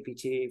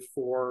GPT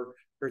 4,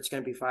 or it's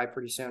going to be 5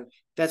 pretty soon,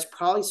 that's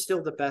probably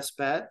still the best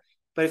bet.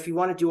 But if you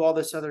want to do all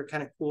this other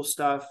kind of cool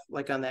stuff,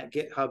 like on that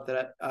GitHub,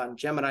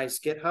 Gemini's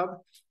GitHub,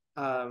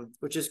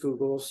 which is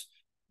Google's,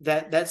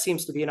 that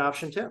seems to be an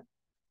option too.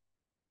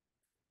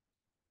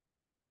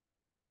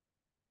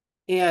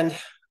 And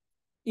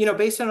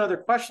based on other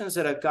questions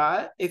that I've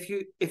got,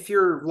 if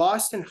you're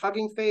lost in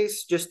Hugging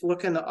Face, just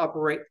look in the upper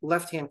right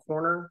left-hand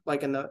corner,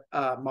 like in the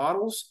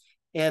models,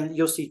 and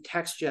you'll see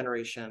text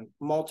generation,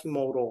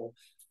 multimodal,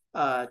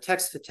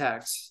 text to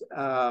text,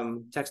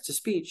 text to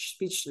speech,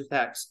 speech to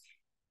text.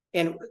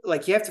 And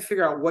like you have to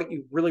figure out what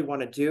you really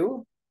want to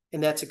do,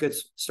 and that's a good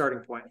starting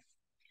point.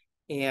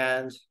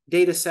 And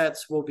data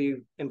sets will be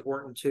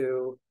important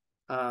too.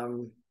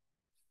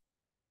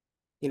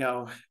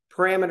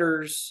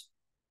 Parameters,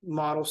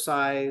 model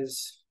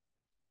size.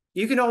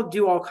 You can all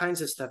do all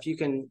kinds of stuff. You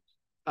can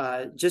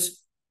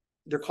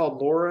they're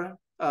called LoRA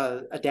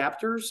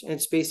adapters, and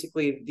it's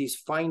basically these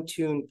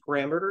fine-tuned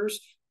parameters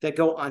that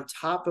go on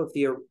top of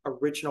the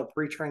original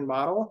pre-trained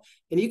model,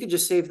 and you can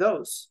just save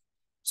those.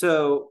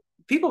 So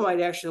people might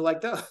actually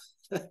like those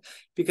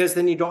because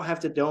then you don't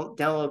have to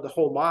download the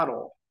whole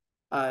model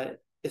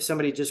if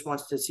somebody just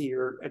wants to see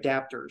your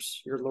adapters,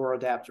 your LoRA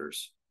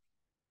adapters.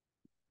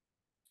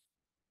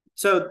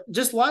 So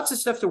just lots of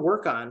stuff to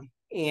work on.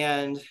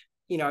 And,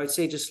 I'd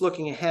say just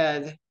looking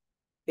ahead,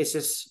 it's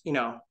just,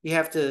 you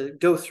have to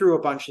go through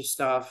a bunch of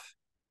stuff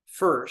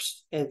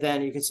first, and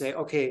then you can say,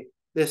 okay,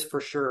 this for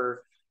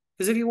sure.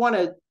 Because if you want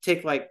to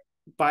take like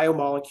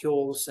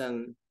biomolecules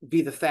and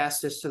be the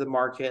fastest to the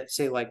market,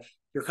 say like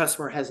your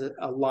customer has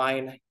a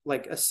line,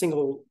 like a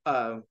single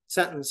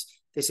sentence,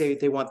 they say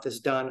they want this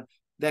done,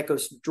 that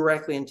goes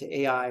directly into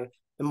AI.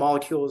 The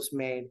molecule is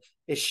made,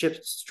 it's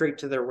shipped straight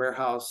to their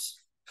warehouse.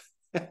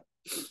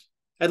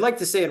 I'd like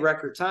to say in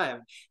record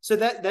time. So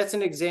that's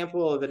an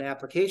example of an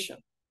application,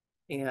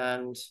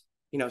 and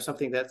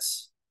something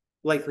that's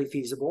likely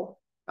feasible.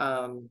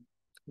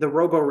 The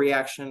robo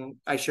reaction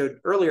I showed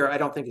earlier, I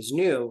don't think is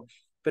new,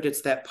 but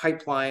it's that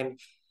pipeline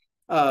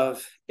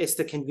it's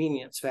the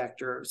convenience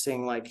factor of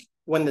saying like,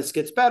 when this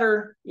gets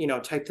better,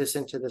 type this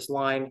into this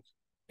line.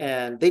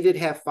 And they did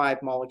have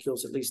 5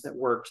 molecules at least that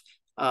worked.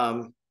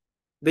 But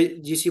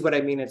do you see what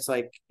I mean? It's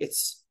like,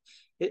 it's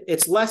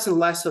less and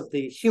less of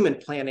the human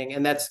planning,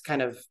 and that's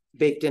kind of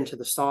baked into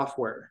the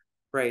software,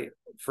 right,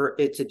 for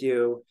it to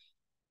do.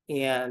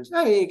 And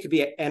I mean, it could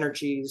be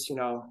energies,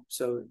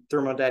 so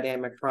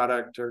thermodynamic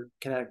product or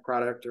kinetic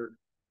product,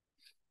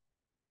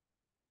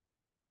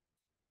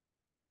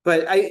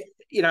 but I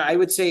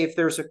would say if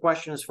there's a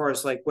question as far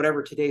as like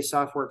whatever today's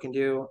software can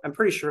do, I'm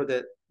pretty sure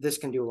that this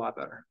can do a lot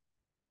better.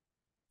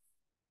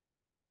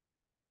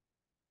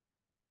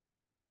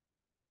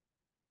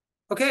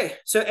 Okay,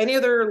 so any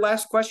other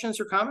last questions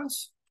or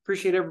comments?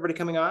 Appreciate everybody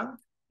coming on,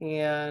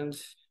 and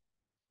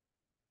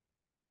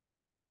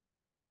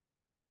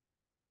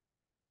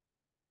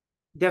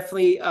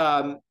definitely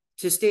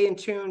to stay in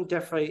tune,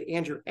 definitely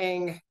Andrew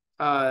Ng,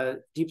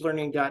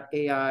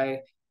 deeplearning.ai.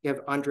 You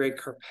have Andre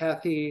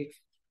Karpathy,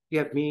 you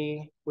have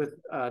me with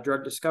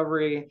drug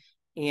discovery,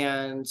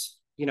 and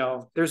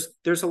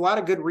there's a lot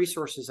of good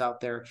resources out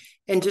there,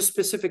 and just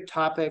specific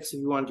topics. If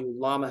you want to do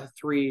Llama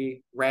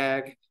 3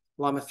 RAG,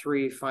 Llama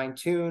 3 fine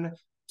tune,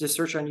 just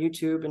search on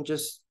YouTube and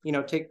just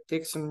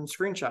take some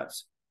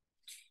screenshots.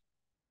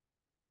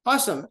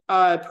 Awesome.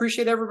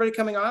 Appreciate everybody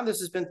coming on. This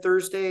has been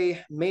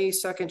Thursday, May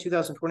 2nd,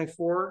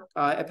 2024,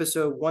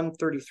 episode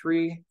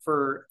 133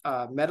 for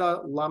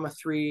Meta Llama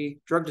 3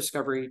 Drug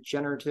Discovery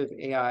Generative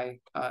AI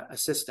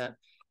Assistant.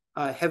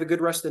 Have a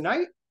good rest of the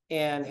night,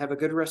 and have a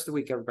good rest of the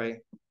week, everybody.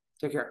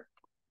 Take care.